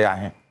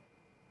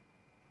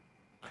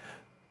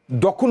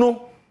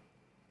dokuno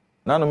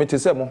na no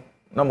metese mo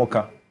na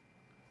moka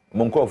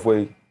mo nkofo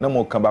yi na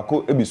moka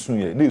bako ebisun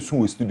ye na esun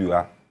we studio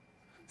ha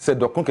se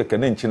dokuno keke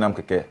na nchinam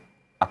keke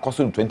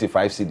akoso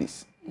 25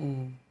 cedis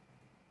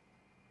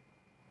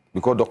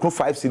because dokuno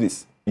 5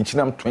 cedis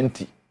nchinam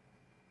 20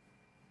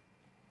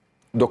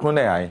 dokuno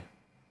na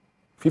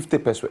 50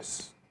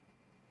 pesos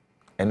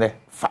ene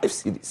 5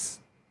 cedis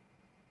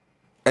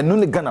eno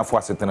ne Ghana for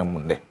asetena mu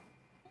nde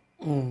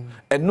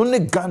eno ne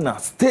Ghana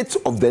state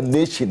of the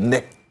nation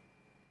ne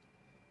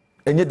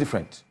enye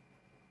different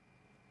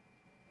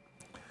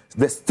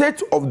the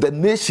state of the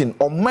nation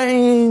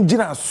oman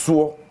gina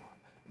so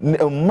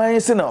oman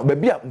se na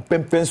bia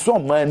pempenso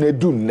oman na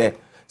edu ne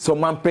so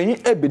man panyi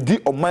ebedi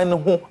oman no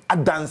ho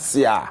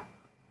adanse a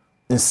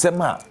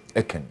nsema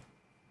eken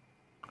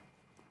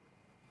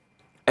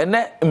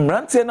ene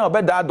mrante na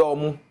obeda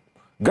adom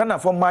Ghana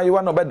for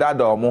mayiwa na obeda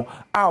adom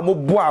a mo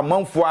bo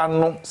amanfo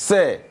ano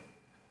say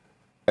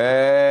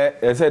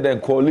they said the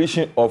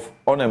coalition of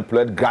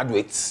unemployed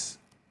graduates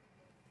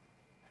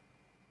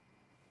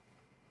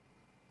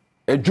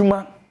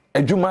Ejuma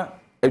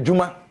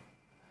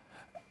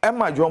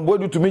Emma John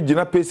Boy to me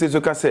Gina Pace so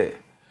ka say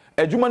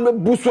Ejuma no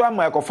busu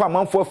ama ekofa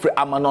amanfo afre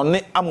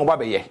amanone amoba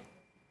beye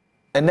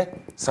ene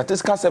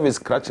statistical service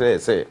scratch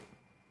say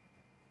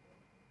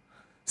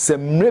se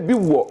mrebi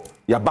wo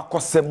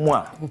yabakosemu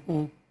a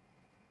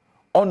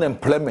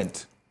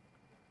unemployment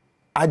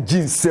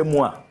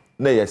aginsemu a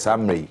na yesa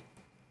mrei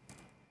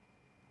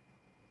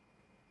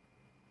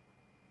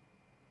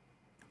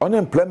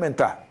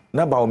unemployment a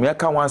na ba omi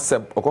aka wan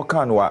sep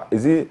okoka no a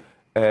ezi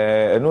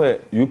eno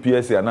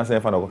UPS ana say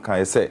fa na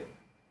okoka say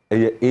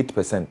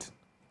 8%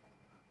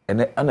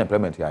 and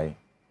unemployment here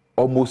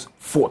almost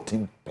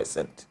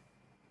 14%.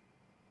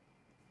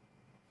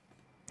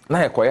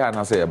 Na ekoya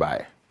na say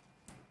buy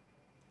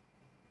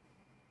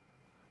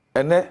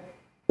ene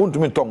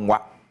untumi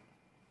tonwa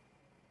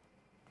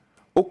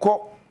ukọ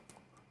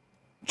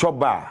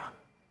choba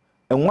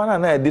enwana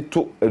na ede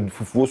to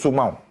fufuo so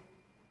ma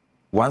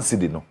 1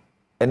 cedi no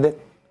ene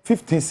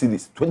 15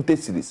 cedis 20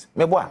 cedis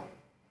mebo a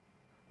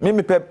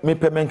me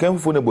pe menkan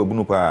fufuo na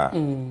babunu pa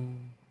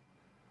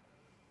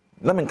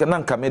na menkan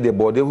nanka me de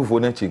bode fufuo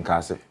na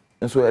chinkase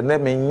nso ene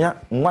menya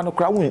nwa no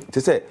kra wu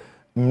te se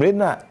mre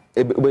na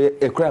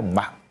ekra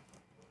mma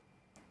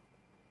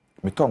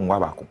me tonwa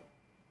ba ko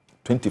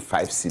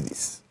 25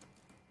 cedis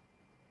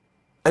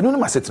eno no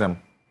masetrem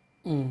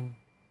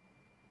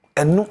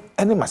eno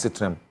ene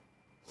masetrem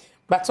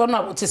but on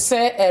what to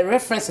say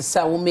references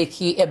I will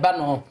make e ba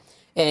no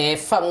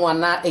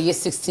Fangwana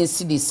 16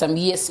 cedis some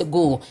years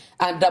ago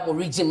and double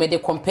region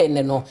made compare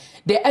no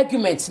the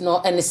argument no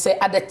and say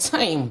at the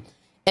time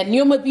and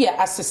you may be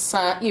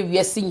assessor if we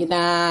are seeing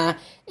na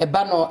e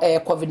ba no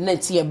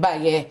COVID-19 e ba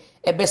ye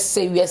e be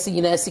say we are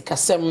seeing na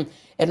sikasem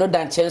eno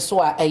dan chenso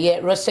a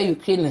Russia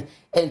Ukraine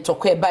and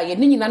tokwe ba ye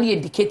ni nyina na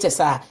indicators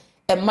a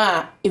e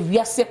ma if we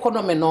are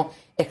economy no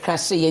e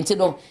crash ye nti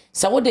no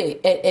so what dey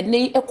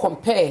e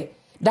compare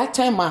that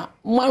time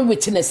man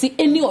witness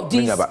any of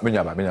these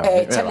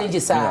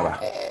challenges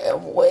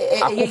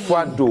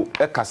Akufo-Addo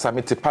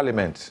kasamiti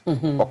parliament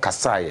or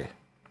kasaye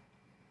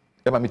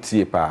ema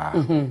mitie pa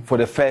for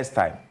the first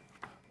time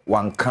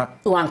one can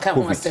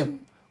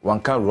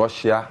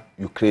Russia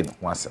Ukraine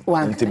wansem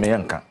nti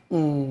meyanka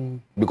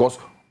because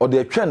or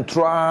the trend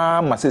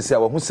tra masese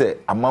awu se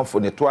amanfo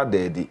ne to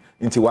adadi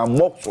nti wan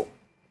mokso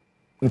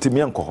nti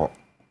meyanko ho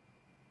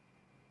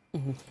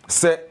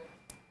se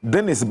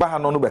Dennis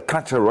Bahano no be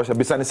catch Russia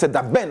because said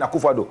that Ben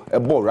Akufo-Addo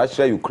about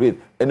Russia Ukraine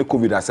any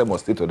COVID assembly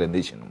state of the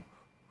nation.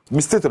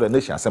 State of the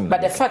nation assembly. But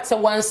the fact that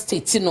one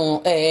state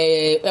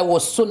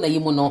was so na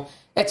yimu no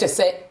it just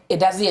say it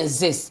doesn't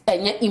exist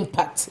any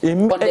impact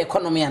on the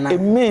economy and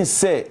it means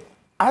say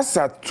as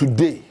at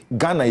today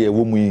Ghana ye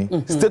womu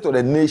state of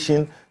the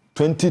nation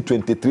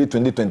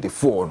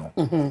 2023-2024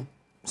 no.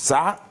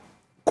 Sa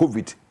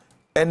COVID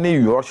any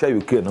Russia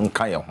Ukraine no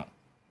kan ye ho.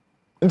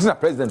 Nti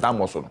president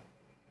amoso no.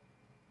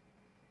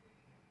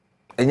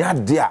 Enya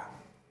dia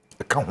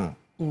ka ho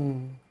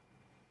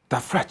ta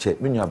fracture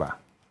menyaba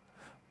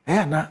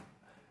na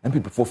and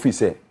people for fee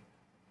say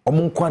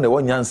omunkwa na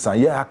wonyansa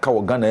ye aka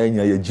wo Ghana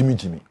enya ya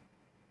jimijimi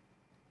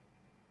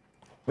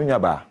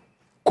menyaba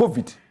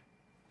COVID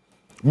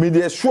me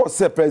dey sure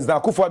say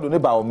president Akufo-Addo ne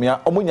ba omia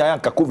omunya ya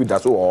nka COVID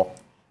aso ho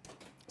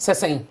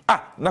sesen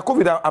na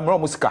COVID amro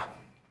musika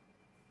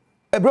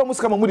ebro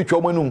musika mamudi twa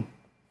omanum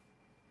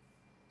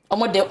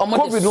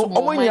COVID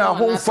omunya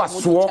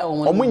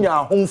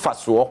ho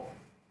mfaso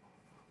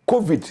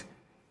COVID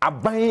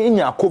aban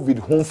nya COVID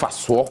ho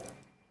mfaso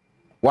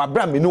wa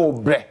bra me no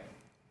bre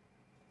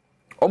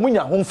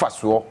omunya ho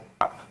mfaso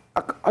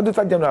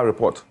auditor general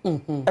report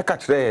e ka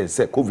kire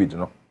say COVID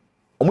no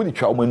omudi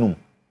twa omanum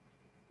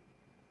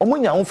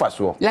omunya ho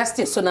mfaso last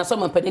year so na so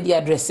man pede di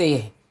address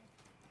here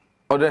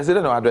address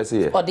there no address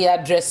here or the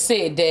address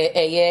de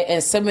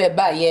ensem e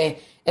ba ye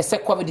ese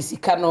COVID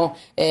sika no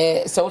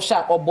se wo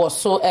sha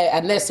oboso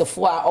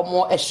anesefo a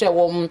omo ehwe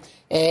wom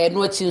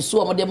no atinsu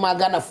omo de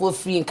magana for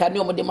free nka ne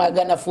omo de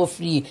magana for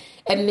free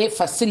any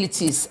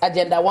facilities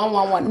agenda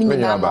 111 ni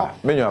nyina no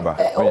menyaba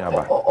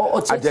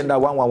agenda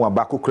 111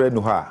 bakukra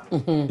nu ha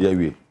ya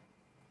wie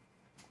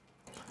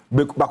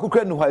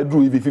bakukra nu ha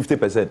edru even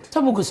 50%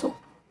 tabuguso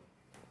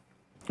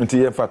nti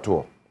ye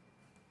fato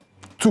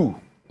 2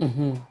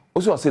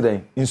 oso say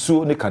den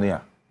insuo ne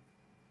kanea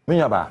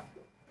menyaba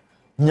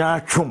nya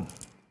twom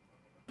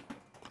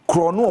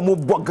krono omo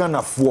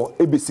bogana fo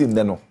ebesi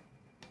nne no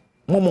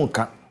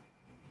momonka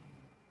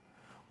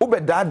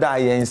obedada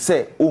yen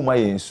se o ma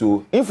yen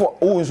so info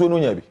o nso no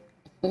nya bi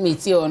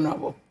meti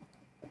honorable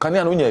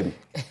kanea no nya bi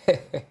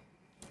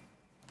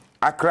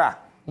Accra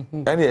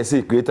any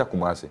say greater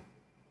Kumasi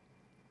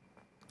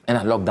and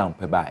a lockdown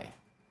pe bai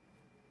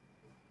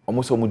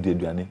almost omo de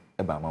aduane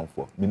e ba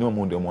manfo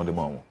minimum de omo de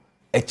ma omo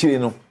ekire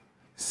no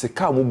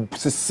sika mo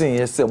sesen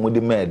ye se mo de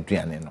ma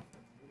aduane no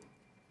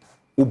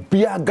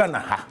obia Ghana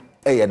ha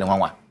eye ne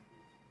nwanwa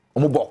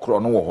omo bokro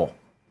no wo ho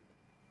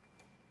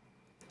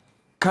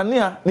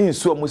kanea ni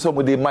nso omo so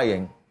mo de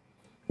mayen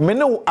me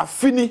ne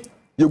afini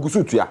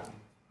yegusu tua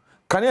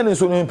kanea ni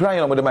nso no mpran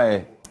ye no mo de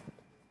mayen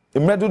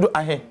emredodo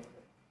ahe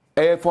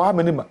for how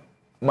many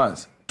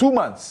months 2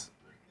 months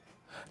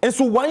and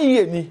so 1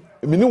 year ni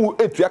mini wo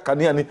etua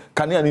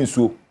kanea ni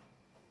nsuo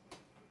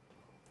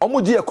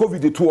omoji e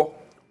covid to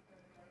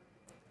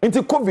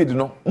nti covid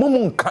no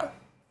momu nka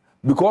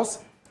because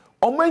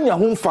omanya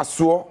ho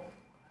mfaso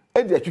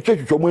e de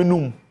atwetwetwo mo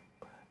enum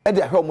e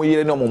de ahwe mo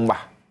yere ne mo mba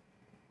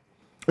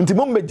nti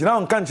mo megina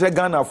nka nkyere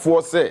Ghana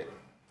fo se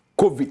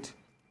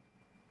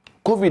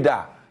covid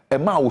a e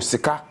ma wo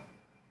sika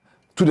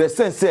to the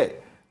sense say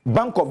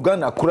Bank of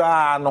Ghana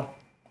kura no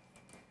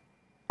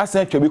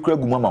asan twa bi kura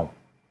gu mama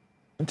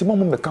nti mo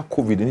meka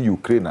covid ni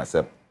Ukraine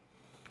asem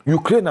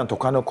Ukraine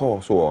antoka no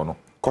ko so no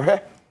kohe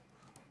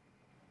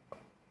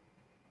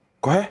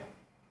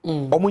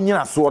omo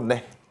nyina so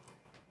ne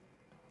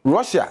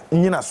Russia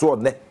nyina so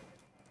ne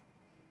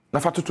na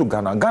fatutu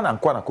Ghana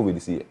nkwa na covid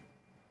si ye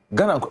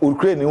Ghana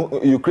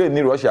Ukraine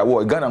ni Russia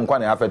war Ghana nkwa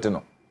na affect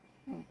no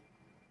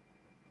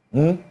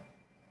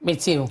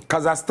Meteo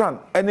Kazakhstan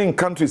any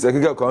countries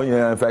ekega ko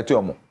nyina affect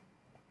omo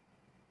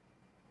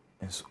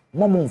so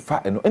momo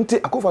mfa eno enti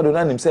akofa do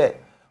nanim say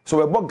so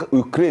we bog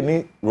Ukraine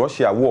ni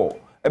Russia war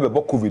e be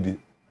bog covid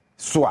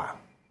so a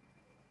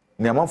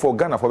ni amanfo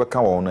Ghana fo be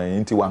ka won na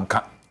enti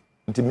wanka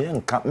enti me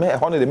nka me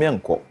ho ne de me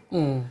enko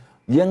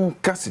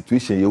yenka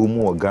situation ye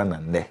mu o Ghana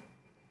ne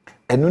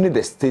eno ni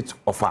the state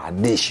of our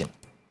nation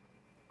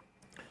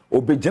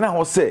obegina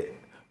ho say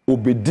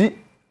obedi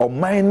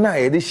oman na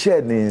ye de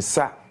share ne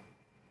nsa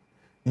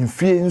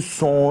mfie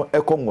nson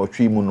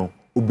ekongotwe mu no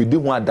obedi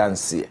ho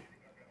adanse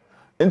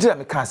enti na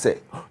me ka say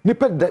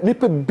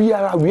nipa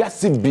biara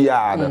wiase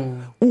biara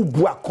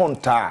ubu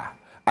akonta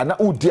ana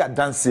udi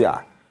adanse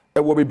a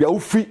ewo bebia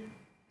ufi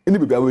ni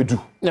bebia wedu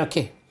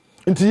okay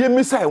nti ye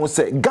misai won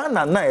say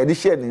Ghana na ye de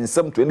share ni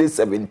nsam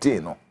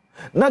 2017 no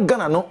na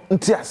Ghana no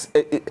nti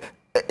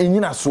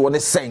nyina so ne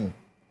sen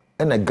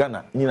na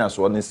Ghana nyina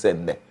so ne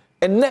sen ne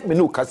enne me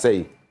no ka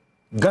say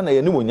Ghana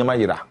ye ni wonyama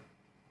yira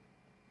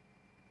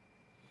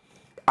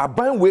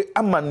aban we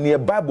amanne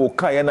Bible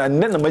kan ye na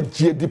nne na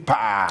magie di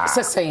pa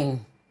sesen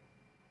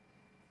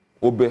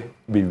obe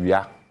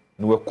bewia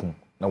na wakum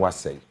na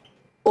wasai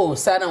oh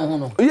sana ho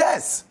no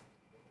yes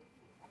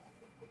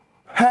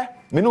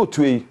me no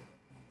twei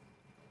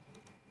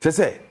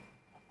say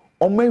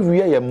oma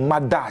wiya ye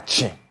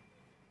madachi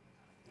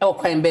e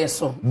kwan be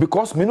so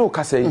because me no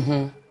ka say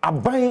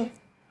aban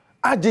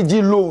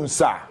agigi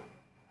loans a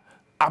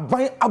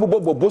aban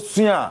abobobobo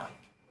sua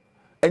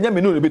enya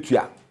me no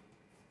betua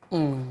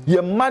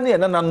ye mane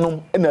na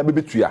nanom na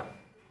bebetua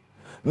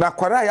na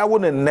kwara ya wo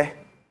ne nne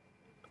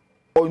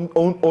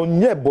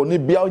onye boni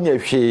bia onye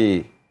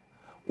hwe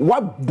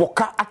wa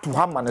boka atu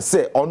ha man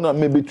say ono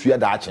mebetua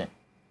da ache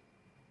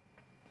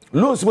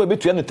loans mo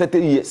betua no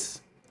 30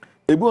 years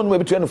ebi on mo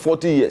betua no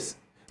 40 years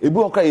ebi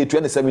on kra ye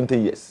 70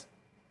 years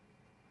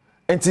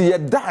enti ye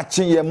da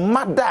ache ye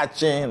mada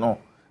ache no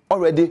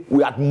already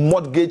we had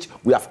mortgage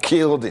we have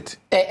killed it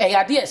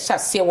ya de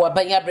chassis wo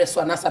ban ya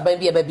breso na saban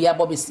bia ba bia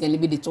bobesia ni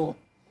bi de to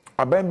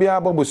aban bia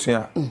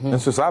bobosia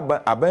nso sa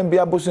aban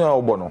bia bosia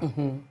obo no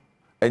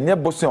enye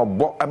bosia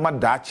obo ma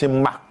da ache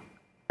ma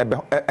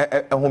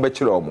ho be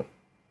kire omo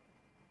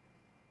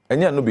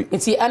enye no bi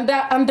nti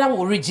under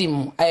wo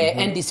regime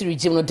NDC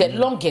regime no the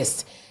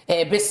longest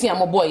besia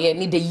mo boy ye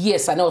ni the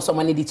years and also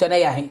money di to na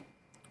ya he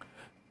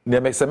ne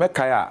me se me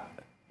kai a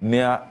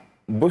ne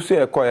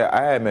bosia ekoye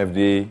IMF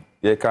de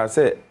ye ka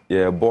say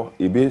ye bo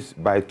ebis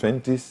by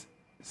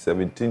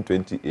 2017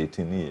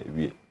 2018 ni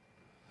wie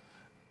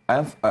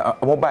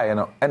mobile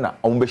no na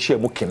ombe share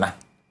mu kina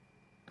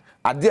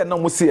ade na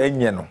mo se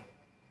enye no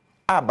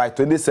by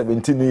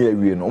 2017 ni ye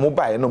wie no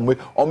mobile no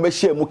ombe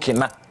share mu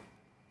kina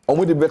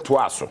omo de beto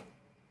aso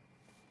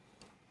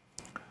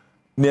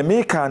ne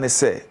me ka ne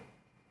se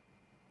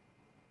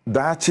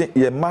daachi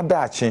ye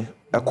madachi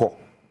eko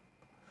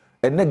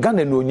ene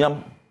Ghana no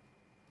nyam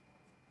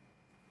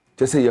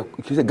say ye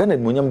Ghana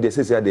no nyam de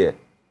say de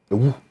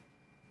ewu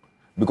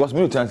because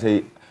me tell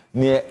say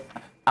near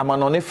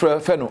amanone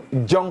fe no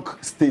junk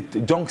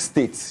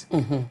states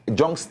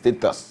junk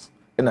status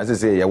and as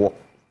say ye wo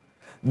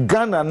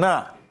Ghana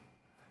na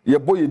ye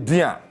boy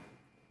din a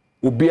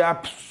obi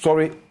a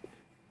sorry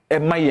e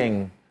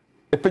mayen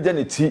e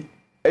pejanity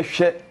e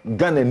hwe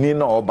Ghana ni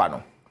na oba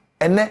no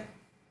ene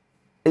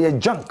e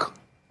junk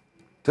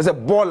to say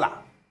baller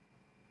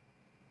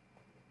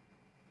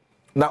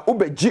na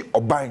obeji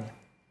oban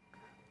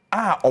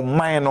a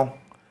oman no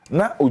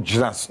na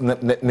ogira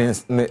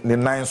ne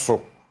nan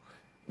so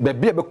be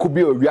bia be ko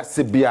bia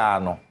owiase bia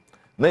no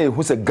na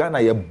yehu se Ghana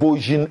ye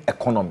bourgeois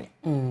economy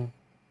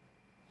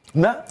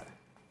na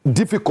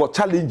difficult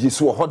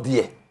challenges wo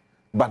hodie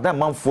but that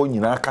manfo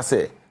nyina ka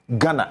se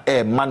Ghana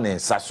man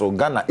so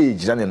Ghana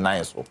gira ne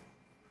nan so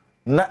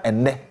na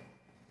ene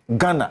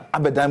Ghana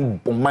abedan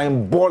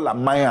man baller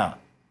man a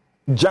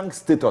junk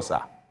status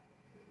a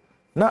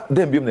na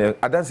dem biom na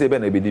adanse be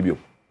na ebedi biom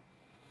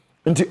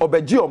nti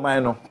obeji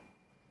oman no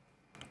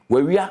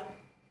wawia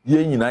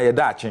ye nyina ye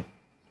daache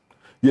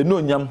ye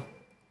no nyam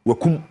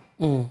wakum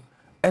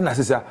ena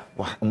sesa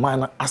oman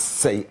na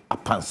asai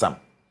apansam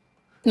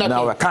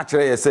na wa ka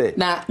kire ye se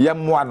ye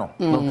moa no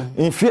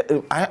mfie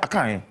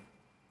akan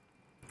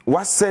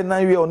wase na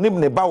wie onim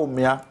ne ba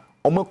omia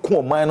omaku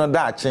oman no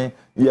daache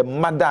ye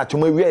madache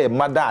omawie ye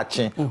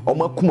madache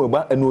omaku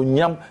ba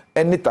enonyam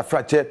eni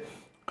tafrache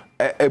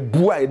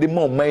ebua ye de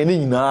ma oman ni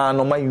nyina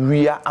no man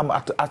wia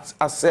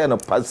ase no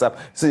pasa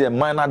se ye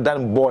man na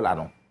dan bola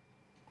no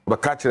ba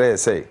ka kire ye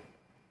say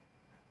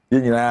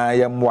ye nyina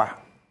ye mwa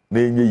na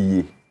enye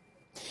yie.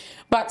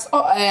 But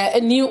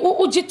ni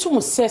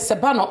ujitum se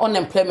bano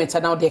unemployment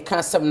now they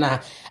can some na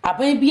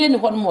aban bia ni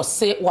hon mo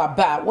se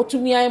waba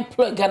wotumi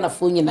employ Ghana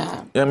for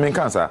nyina. Yeah, mean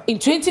cancer. In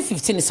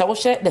 2015 is I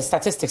share the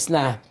statistics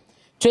now.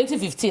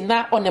 2015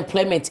 na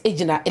unemployment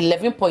age na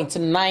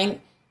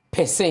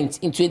 11.9%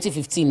 in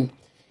 2015.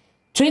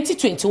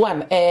 2021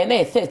 na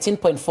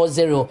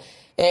 13.40.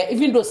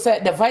 Even though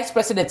the vice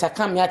president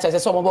come here to say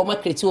some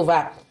of create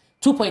over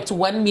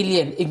 2.1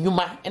 million in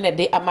Yuma and a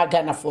day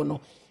Ghana for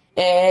no.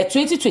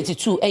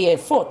 2022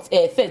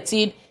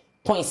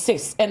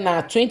 13.6 and now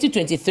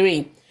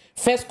 2023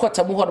 first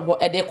quarter mu hodo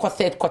e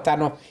third quarter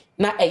no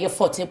na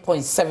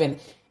 14.7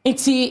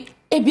 enti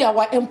ebi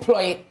our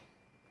employee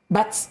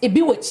but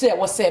ebi we chere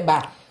wo say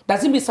ba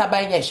does it be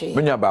saban yeshe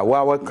menya ba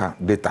wa waka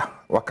data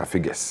waka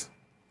figures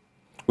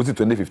uti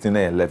 2015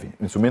 na 11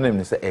 nso me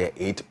na say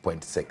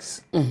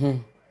 8.6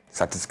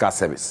 statistical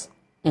service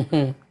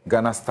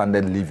Ghana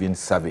Standard Living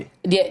Survey.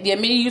 The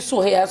me you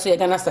saw here so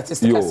Ghana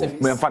Statistical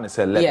Service. Me fan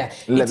say 11. Yeah.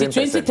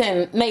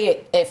 2010 na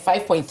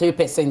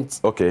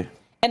 5.3%. Okay.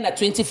 And at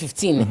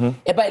 2015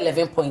 about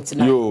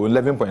 11.9. Yo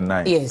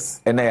 11.9. Yes.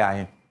 And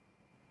I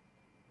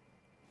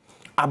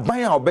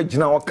abaya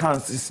obegina o kan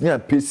sisia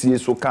PCA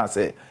so kan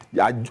say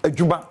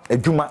adwuma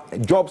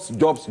jobs.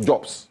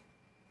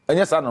 And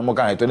yes na mo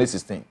kan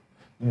 2016.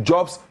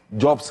 Jobs.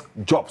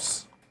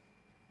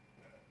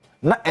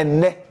 Na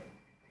enne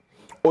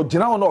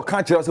Ojina no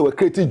can't tell us we're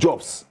creating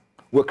jobs.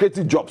 We're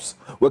creating jobs.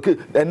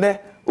 And then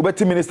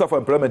Ubeti Minister for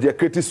Employment, you're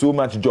creating so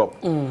much job.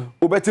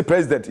 Ubeti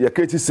President, you're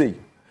creating say.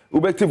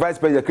 Ubeti Vice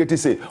President, you're creating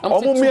say.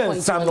 Almost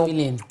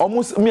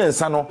me and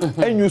Sano,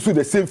 and you see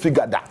the same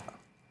figure that.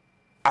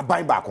 I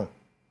buy back on.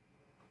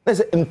 Let's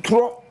say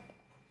intro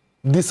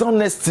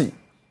dishonesty.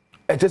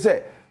 And just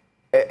say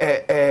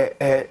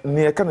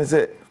near can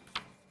say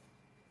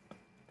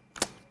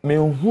me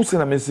who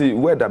say me see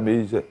where that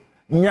me say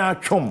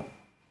nyachom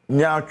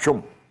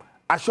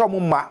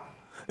ashom ma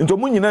into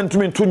mu nyina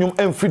ntumi ntonyum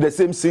emfri the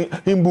same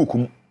hymn book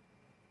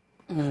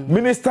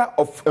Minister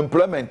of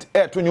Employment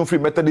tonyum free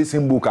Methodist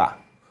hymn book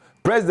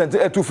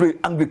President too free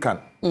Anglican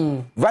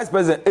Vice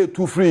President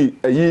too free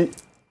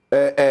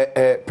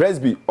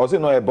Presby or say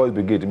no a boys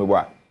brigade me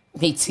boy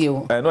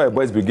Veto no a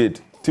boys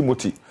brigade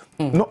Timothy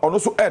no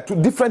also two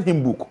different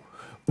hymn book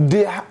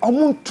they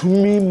amount to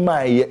me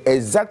my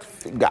exact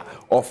figure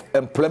of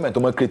employment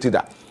on created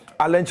that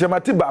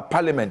alenchemati ba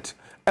parliament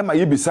ema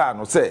yibisa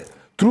no say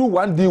through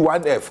 1D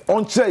 1F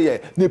on chair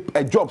ni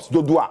jobs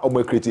dodo a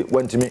o create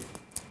went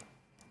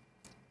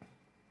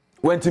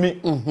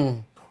me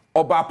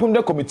oba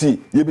appointed committee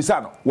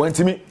yibisa no went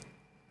me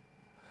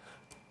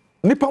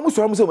nipa mu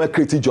so say we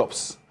create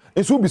jobs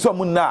nso bi so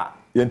mu na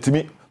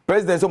yentimi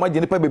president so ma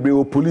nipa bebre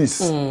o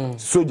police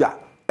soldier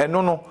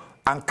eno no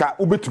anka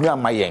ubetumi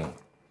amayen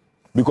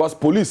because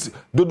police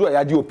dodo a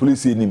yadi o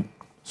police enim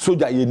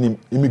soldier yenim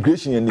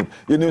immigration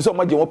yenim so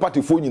maje won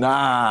party fo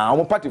nyina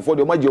won party fo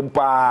de maje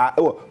mpa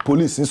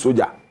police ni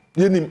soldier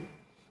yenim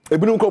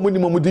ebinum ko mo ni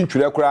mo di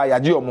ntwere kora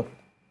yaje omo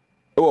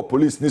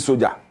police ni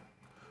soldier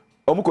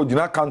omo ko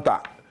gina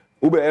counter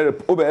ube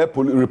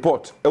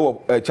report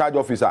charge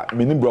officer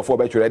minim brofo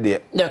be twere de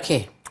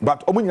okay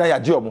but omo nyina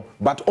yaje omo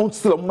but on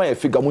still omo my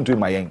figure mo to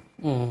my yen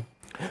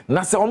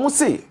na se omo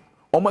say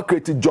omo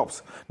create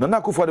jobs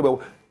na ko for the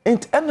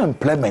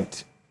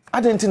unemployment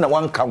identity na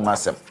one come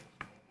asem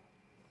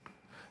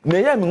na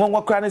ya mi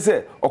nwa kra ne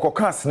se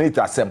okoka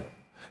senator asem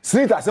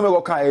e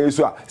ka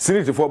yesu a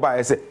senator for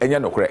ba say enye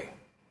nokre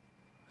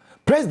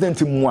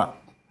president mu a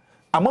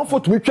amanfo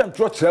tumi twa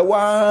ntro kire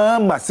wa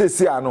ma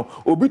sesi ano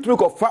obi tumi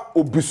ko fa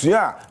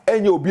obusua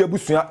enye obi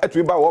abusua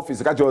etumi ba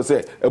office ka kire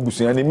say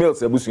abusua ni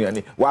mails abusua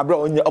ni wa bra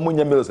onye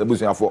omonye mails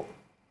abusua for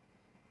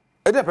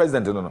e dey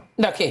president no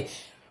okay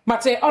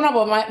Mate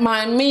honorable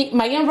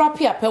my young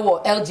rapper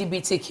apewo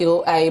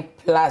LGBTQI+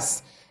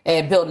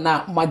 bill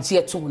na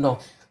magie tu no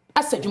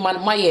asadwuma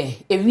maye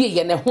ewie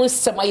ye ne ho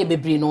semaye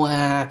bebri no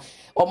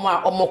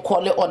omo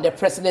call on the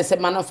president say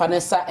man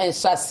fanesa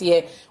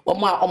enhase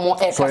omo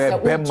ekase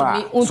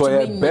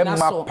untumi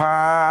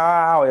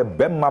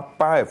bemma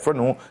pa e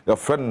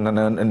friend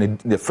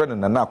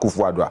na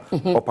akufo ado a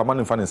opa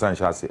man fanesa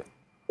enhase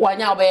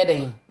wanya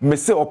obeden me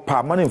say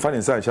opa man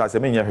fanesa enhase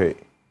me nya hwe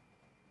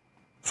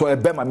so e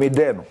bemma me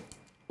there no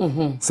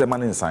say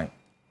man ensan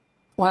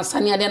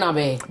wansani ade na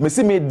be me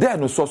see me there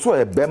no so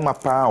e bemma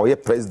pa o ye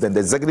president the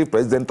executive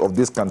president of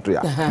this country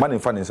man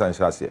fanesa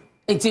enhase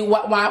enti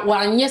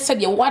wanye se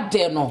de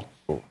wade no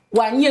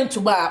wanye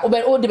ntuba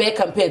o de be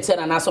campaign te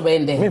na na so be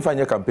ende me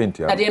fanye campaign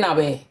ti ade na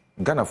be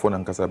Ghana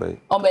phone nkasa be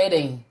o be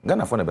eden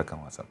Ghana phone be kan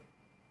wasa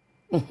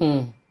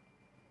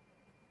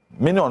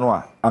me no no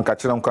a anka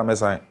kire nkwa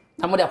mesan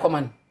amuda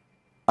command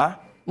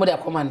Mode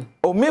command.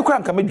 Oh, me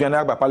crank come join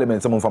by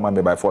parliament some from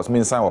me by force.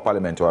 Me sign or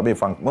parliament or be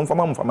from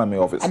my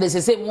office. And they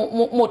say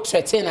more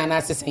threaten and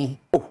assassin.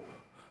 Oh,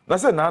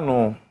 that's it.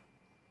 No,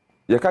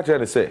 you catch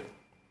her say.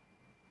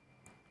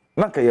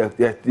 Nanka ye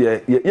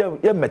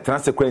me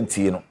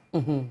transequenti no.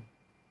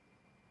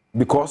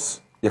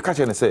 Because you catch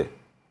her say,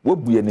 "Wo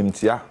bu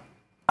enimtia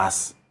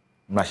as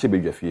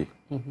machebedwafie."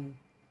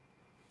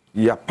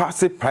 You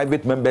pass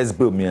private members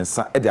bill me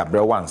ensa e de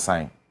abra one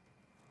sign.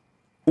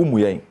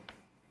 Umuyen.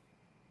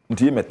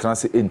 Nti ye me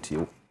transe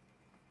entio.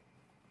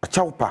 A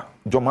chawpa,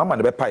 jo mama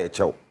ne be pa ye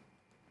chaw.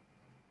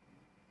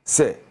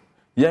 Say,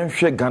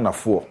 yenhwe Ghana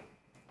for.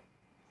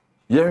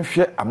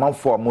 Yenhwe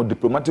amanfo amo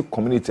diplomatic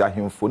community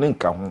ahemfo ne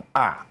nka ho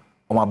a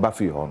o ma ba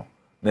fi ho no.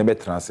 Na be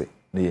transe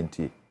na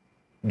yentie.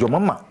 Jo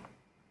mama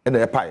e na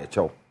ye pa ye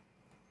chaw.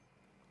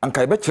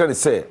 Anka be kire ne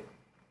say,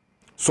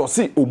 so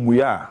si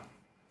omuya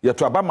ye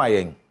to aba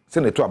mayen, se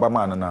ne to aba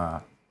ma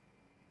na.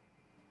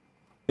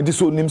 Nti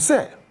so nim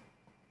say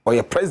or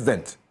your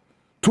president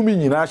to me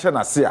nyina hye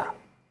na se a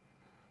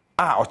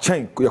o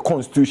chen your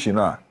constitution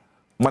a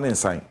man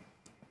sign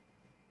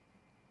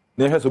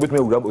na hye so bit me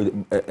wura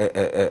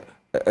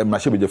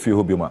machebedwafie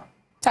ho bi ma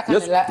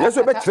yes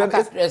we be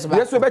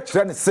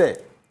kire ne say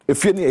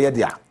efie ne ye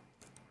dia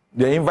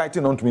they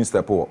inviting on to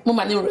minister Paul mo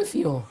man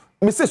refie ho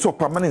me say so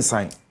permanent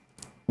sign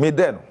me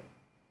there no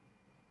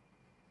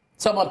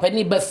some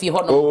penny buffy ho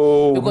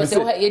no because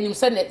they henim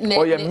say ne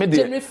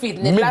general feed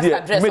ne last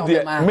address on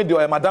the man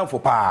media madam for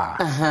pa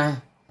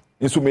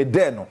Inso me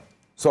there no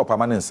so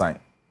permanent sign.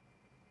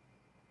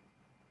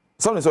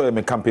 Someone say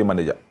me campaign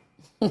manager.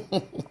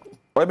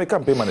 Or me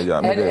campaign manager.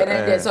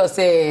 And so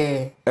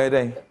say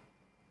then.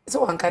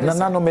 So one can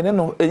no me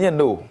no enye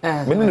no.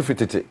 Me no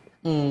fitete.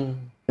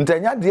 Nti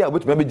anya dia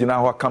which me gina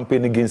ho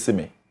campaign against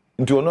me.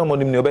 Nti ono mo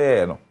nim ne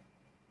obeye no.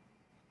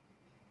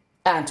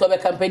 And to be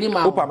campaign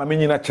ma. Opa ma me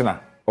nyina chena.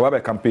 Oba be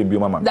campaign bi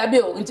mama. Da bi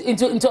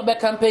into be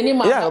campaign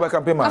ma. Yeah, oba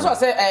campaign ma. So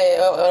say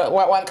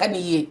one can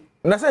ye.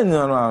 Na say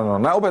no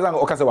na opesa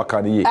o kase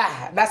wakane ye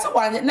that's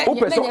one na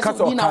opesa kase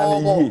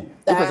wakane ye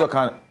opesa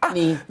kan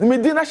me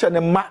di na hye ne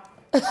ma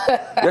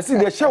yesi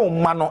de hye wo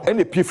ma no e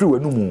na piefri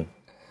wanu mu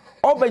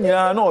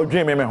obanyina na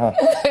odwen me ho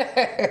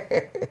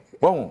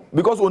bon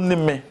because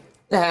onim me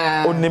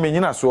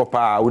nyina so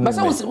pa onim me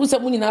but so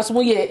mu nyina so mo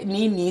ye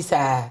ni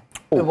sa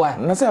beboa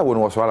na say wo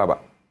no so alaba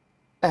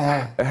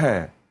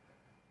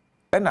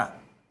ena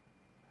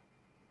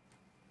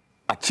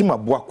achima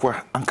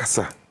boakwa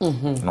ankasa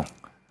no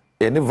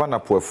ene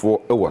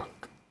vanapoefo ewa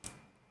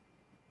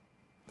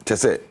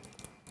tese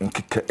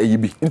nkika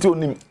eyibi nti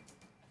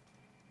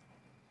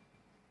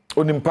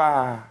onim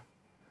pa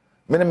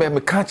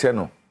me ka che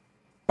no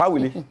pa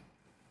Willie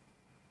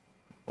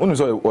onu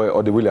so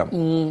o de William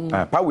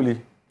pa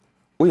Willie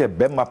o ye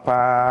bema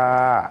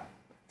pa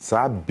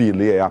sa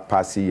bill ya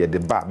pass ye de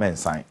ba men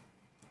sign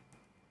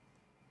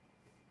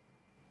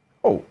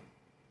oh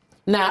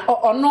na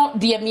ono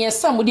de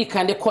miensa mudi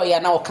kan de koya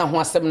na o ka ho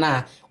asem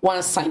na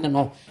one sign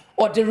no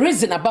or the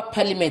reason about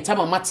parliament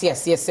ama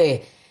Matthias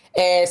say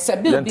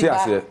bill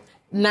biba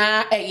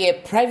na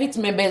private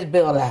members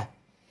bill la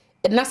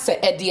na say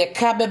de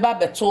ka beba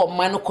beto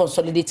man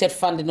consolidated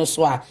fund no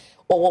so a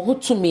o wo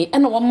tumi e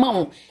na wo ma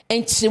wo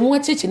enchiremu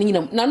achichi ni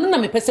nyinam na no na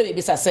me pese we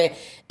bisa say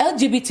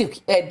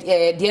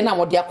LGBT de na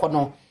wo de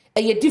akono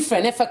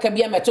different e fa ka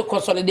bia meto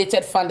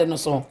consolidated fund no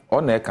so o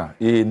na e ka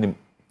nim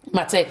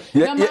mate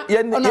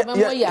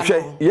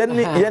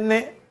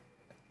yenne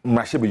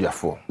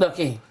machebedwafo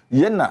okay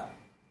yenna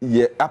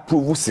ye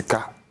approve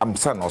sika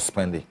amsa no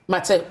spending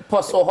mate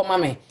post ho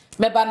mame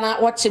meba na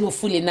wache mu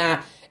fully na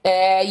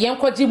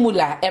yenkwaji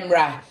mula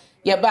emra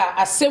yeba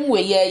asem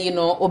we ye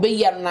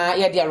obeya na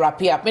ye dia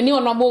wrap up meni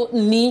onomo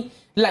ni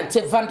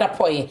lante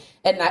vanderpoy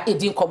na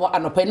edin komo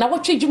anope na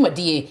watwe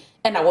dwumadie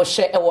na wo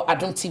hye ewo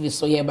Adom TV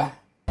so yeba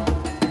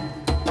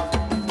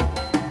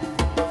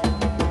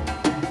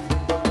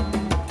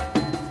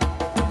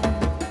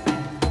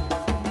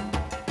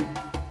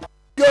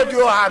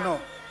Yodio hano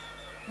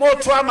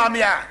Motua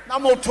mamia, na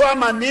motua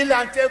manila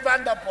ante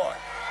vanderpool.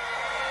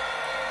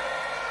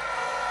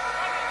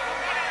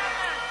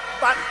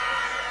 But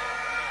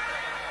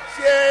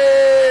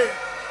she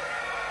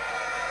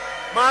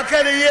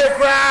makeni ye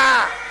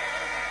kwa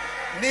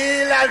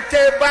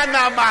nilante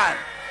banaman.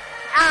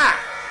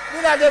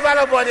 Nilante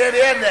vanderpool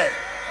de ende.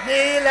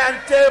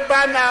 Nilante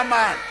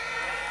banaman.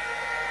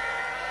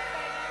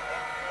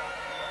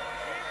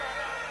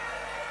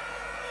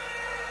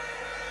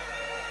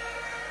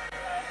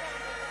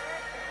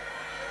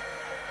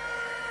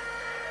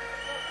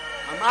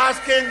 I'm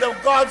asking the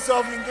gods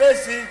of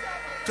English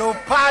to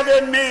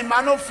pardon me,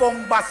 manu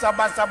from basa.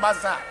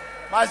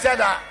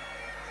 Mashada.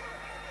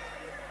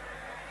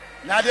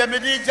 Nadia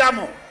Midi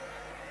Jamu.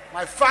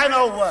 My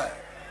final word.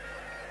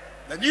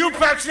 The new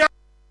patriarch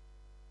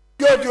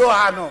Yodio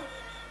Hano.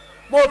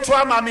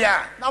 Motua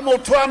mamia. Na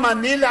motua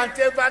manila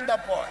ante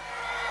vanderpool.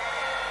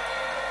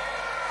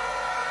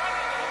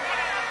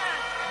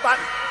 But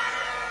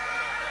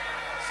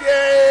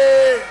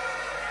she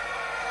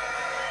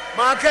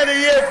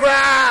makeni ye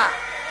kwa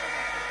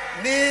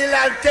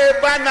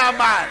Nilante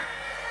Banaman.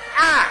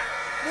 Ah,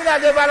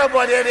 Nilante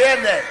Banaman.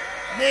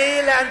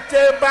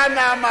 Nilante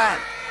Banaman.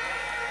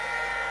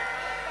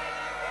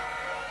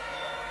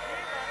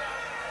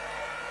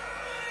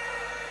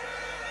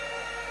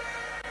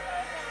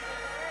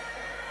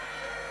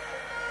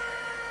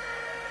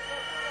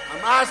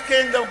 I'm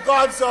asking the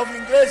gods of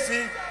English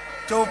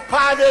to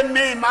pardon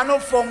me.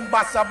 Manufong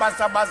basa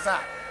basa basa.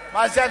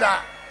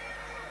 Masada.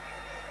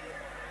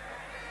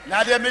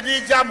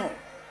 Nademidi Jamu.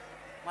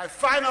 My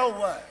final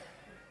word.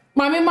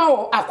 Mami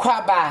Mao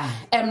Akwaba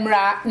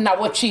Emra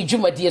Nnawotwi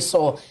Jumadie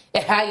so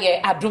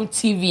eha Adom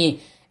TV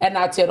and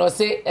I tell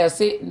say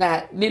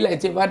na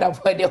Nilante Vada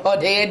for the whole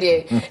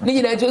day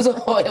ni na just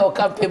ho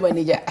campaign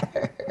manager.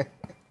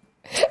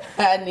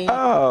 Ani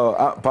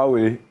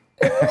Pawe.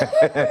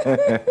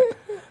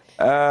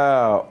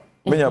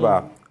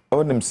 Menyaba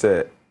onim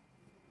say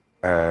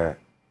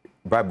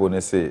Bible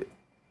ne say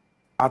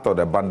out of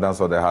the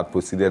abundance of the heart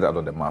proceeded out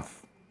of the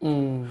mouth.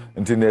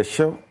 Until they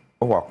show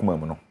wakuma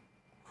mu no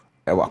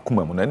e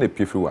wakuma mu na na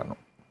pie firi wa no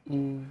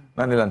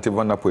na ne lante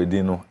vana po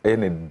edin no e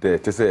ne de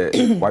te se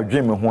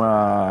wadwen me ho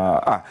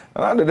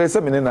na de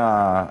se me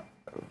na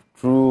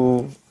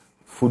through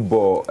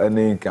football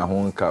any ka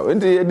ho nka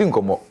enti e di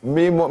nkomo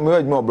me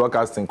adwuma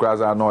broadcasting class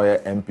na ye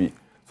MP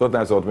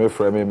sometimes what me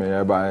frame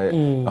me by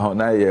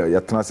na ye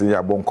trans ye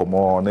abon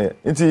nkomo na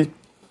enti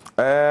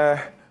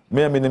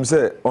me nim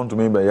se on to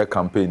me be ye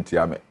campaign ti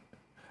ame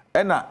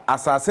ena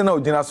asase na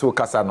ogina so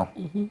kasa no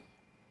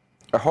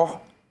eho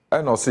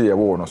ena se ye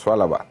wo no so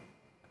alaba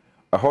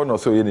eho no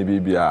so ye ne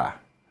bibia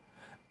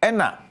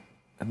ena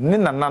ne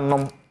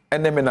nananom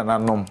ene me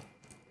nananom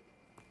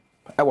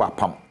e wa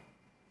pam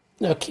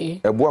okay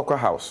ebuakwa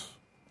house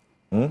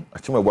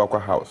achima ebuakwa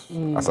house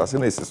asase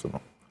na esiso no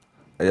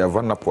e ya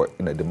vanna po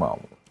ina de mawo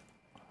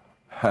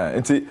ha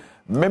enti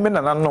me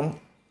nananom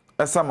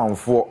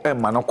esamanfo e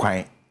ma no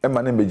kwan e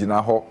ma ne megina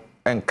ho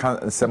enka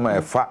nsema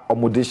efa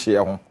omode hye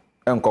ho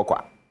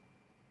enkokwa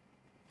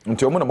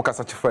nti omo na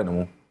mukasa chifa ne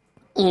mu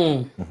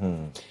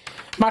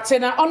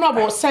Martina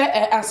honorable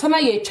say ansana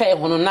ye twa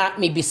ho no na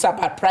mebisa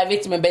ba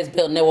private members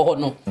bill ne wo ho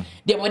no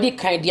de modi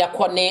kan dia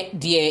kone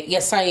de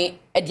yesan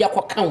dia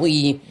koka ho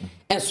yi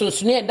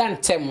ensonsunu e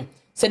dantem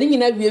se ni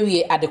nyina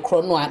wiewie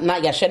adekro no na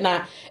yahwe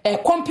na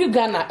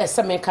computer na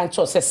esemen kan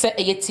cho se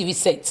eye TV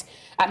set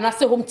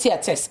anase home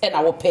theaters e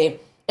na wo pe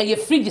eye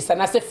fridges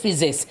anase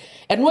freezers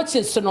and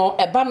watching so no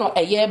eba no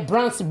eye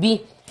brands bi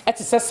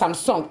etise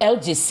Samsung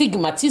LG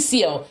Sigma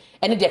TCL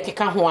ene de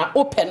keka ho a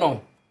open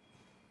no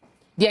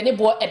de ne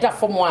bo eda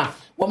fomo a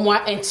wo mo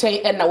enchen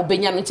e na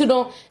obenya no ti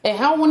no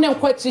ha wo ne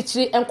nkwa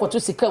chichiri enkoto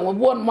sika wo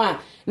bo no a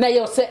na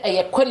ye se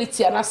eye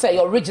quality na se eye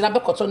original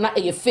bekoto na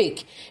eye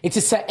fake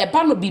etise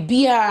eba no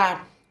bibia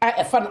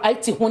a efa no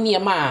IT ho ne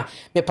ma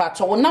me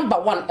pato wo number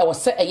 1 e wo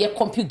se eye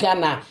computer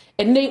na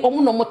ene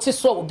omo no mote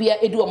so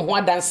obia edu omo ho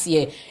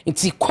adanse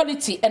nti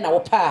quality e na wo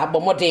pa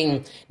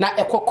bomodin na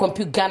ekọ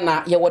computer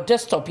na ye wo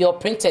desktop your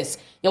printers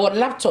your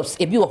laptops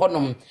ebi wo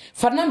honom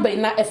fa number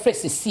na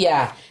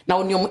efresisia na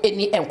oniom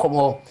eni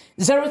enkomo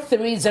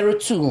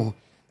 0302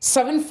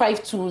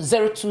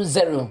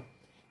 752020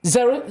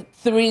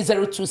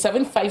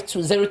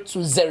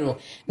 0302752020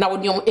 na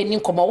oniom eni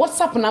enkomo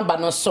WhatsApp number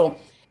no so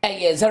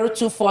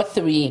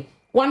 0243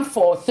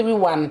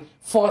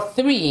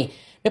 143143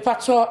 me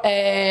patro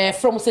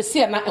from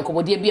sesia na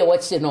enkomodie bia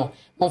wachi no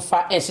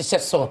momfa enhyehyɛ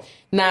so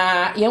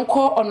na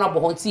yenko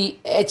honorable honti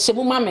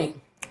echemu mame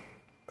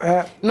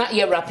na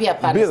ye rapia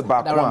pa bill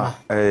ba kwa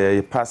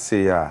ye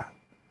passe ya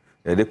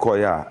ye de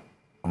koya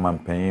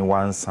mampanyin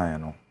wansan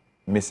no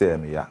me say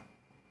me ya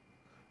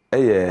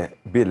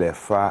bill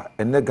efa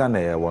enega na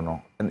ye wo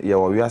no ye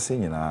wo wiase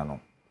nyina no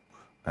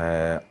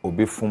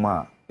obi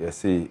fuma ye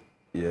say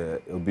ye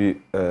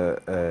obi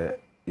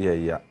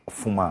ye ya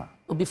fuma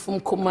obi fum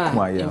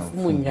kuma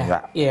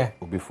yemfumunwa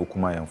obi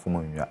fukuma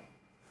yemfumunwa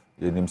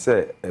yenim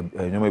se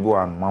enyoma bi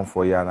wa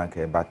manfo ya na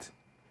ka bat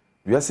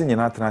wiase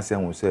nyina transe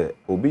hu se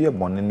obi ye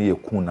bone ne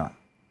yeku na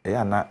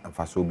ya na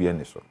mfaso obi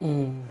ene so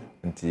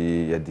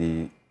nti ye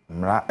di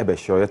mra ebe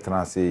show ye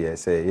transe ye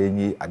se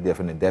yenyi ade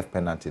fe ne death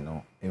penalty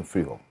no in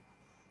free ho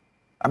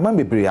ama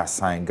bebre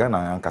assign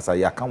Ghana ankasa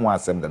ya kan wa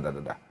asem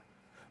da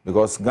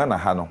because Ghana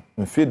ha no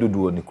mfe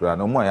dodo ni kura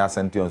no mo ya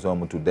sentence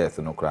on to death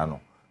no kura no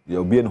ye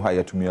obi enu ha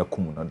yatumi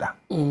akum no da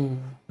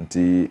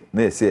nti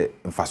na ese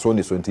mfaso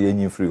ni so nti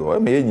yenyi free ho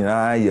me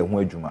yenyina ye ho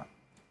adwuma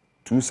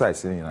two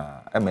sides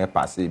nyina e me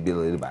pass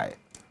bill by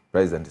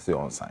president say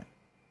on sign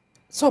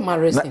so my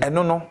reason na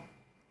eno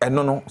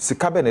no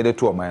sika be na de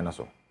to o man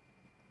so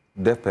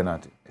death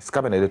penalty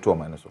sika be na de to o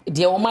man so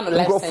de o man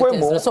life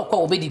sentence so kwa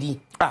obedidi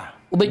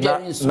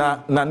obedwari nsu na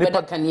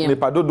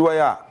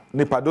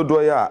nipa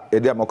dodo ya e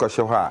de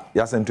amakɔhye hɔ a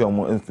ya sentence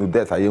mu into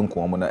death ayenku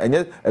omo na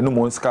enye enu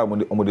mo sika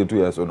omo de 2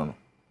 years no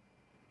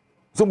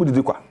so mu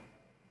didi kwa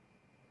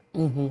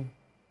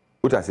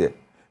what I say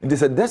it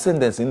is a death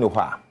sentence in the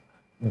ha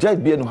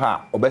judge be no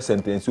ha obe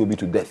sentence obi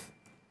to death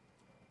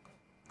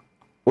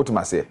what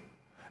I say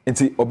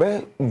nti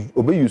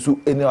obe use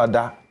any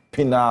other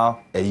penal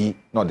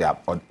no they are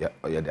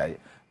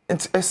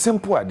nti a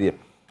simple idea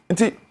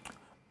nti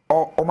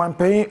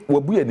Omanpɛn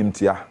wabu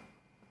animtia.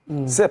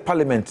 Say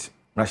parliament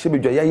na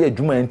shebedwa ya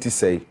adwuma anti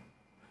say.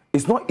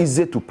 It's not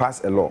easy to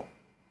pass a law.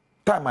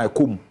 Time I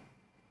come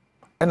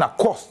and a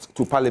cost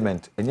to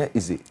parliament and yet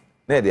easy.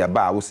 Na dey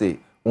aba will say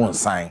one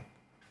sign.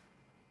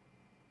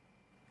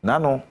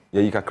 Nano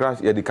ye kakra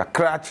ye di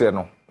kakra kire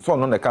no. So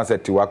no na kan say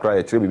tiwa kra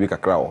ye kire bibi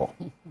kakra wo ho.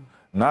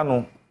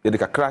 Nano ye di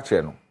kakra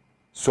kire no.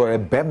 So e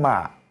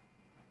bema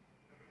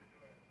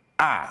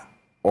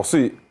also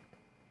ye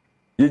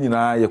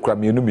nyina ye kra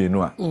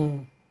mienu a.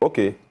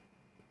 Okay.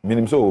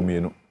 Minim so o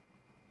mienu.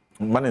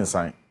 Man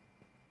inside.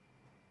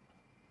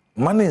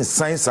 Man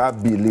inside sa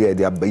bill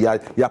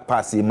ya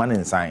pass man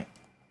inside.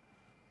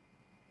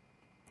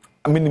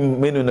 I mean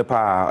menu ne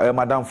pa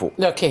madam for.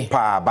 Okay.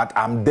 Pa but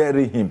I'm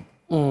daring him.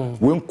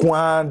 When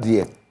kwa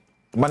de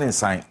man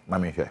inside na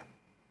me hwe.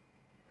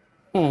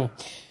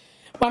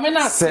 Mama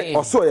na say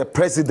also a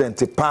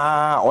president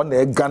pa on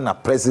a Ghana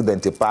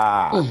president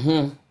pa.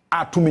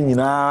 Atumi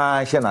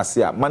nyina hye na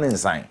se a man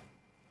inside.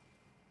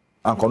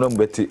 Ankono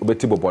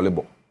mbeti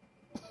bobolebo.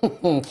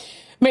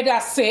 Me da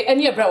say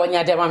any ebra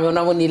wanya de mama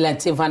ona woni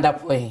Lante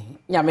Vanderpoy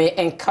nyame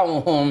enka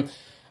wo hom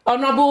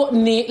onabo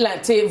ni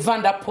Lante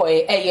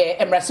Vanderpoy eye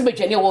emrase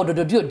bedwane wo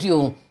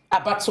dododio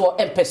abato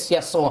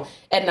empesia so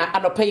na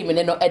anopa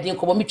yimene no edi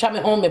nkobo mitwa me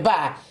hom me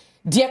ba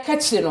de ka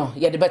kire no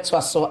ye de beto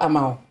so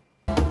ama wo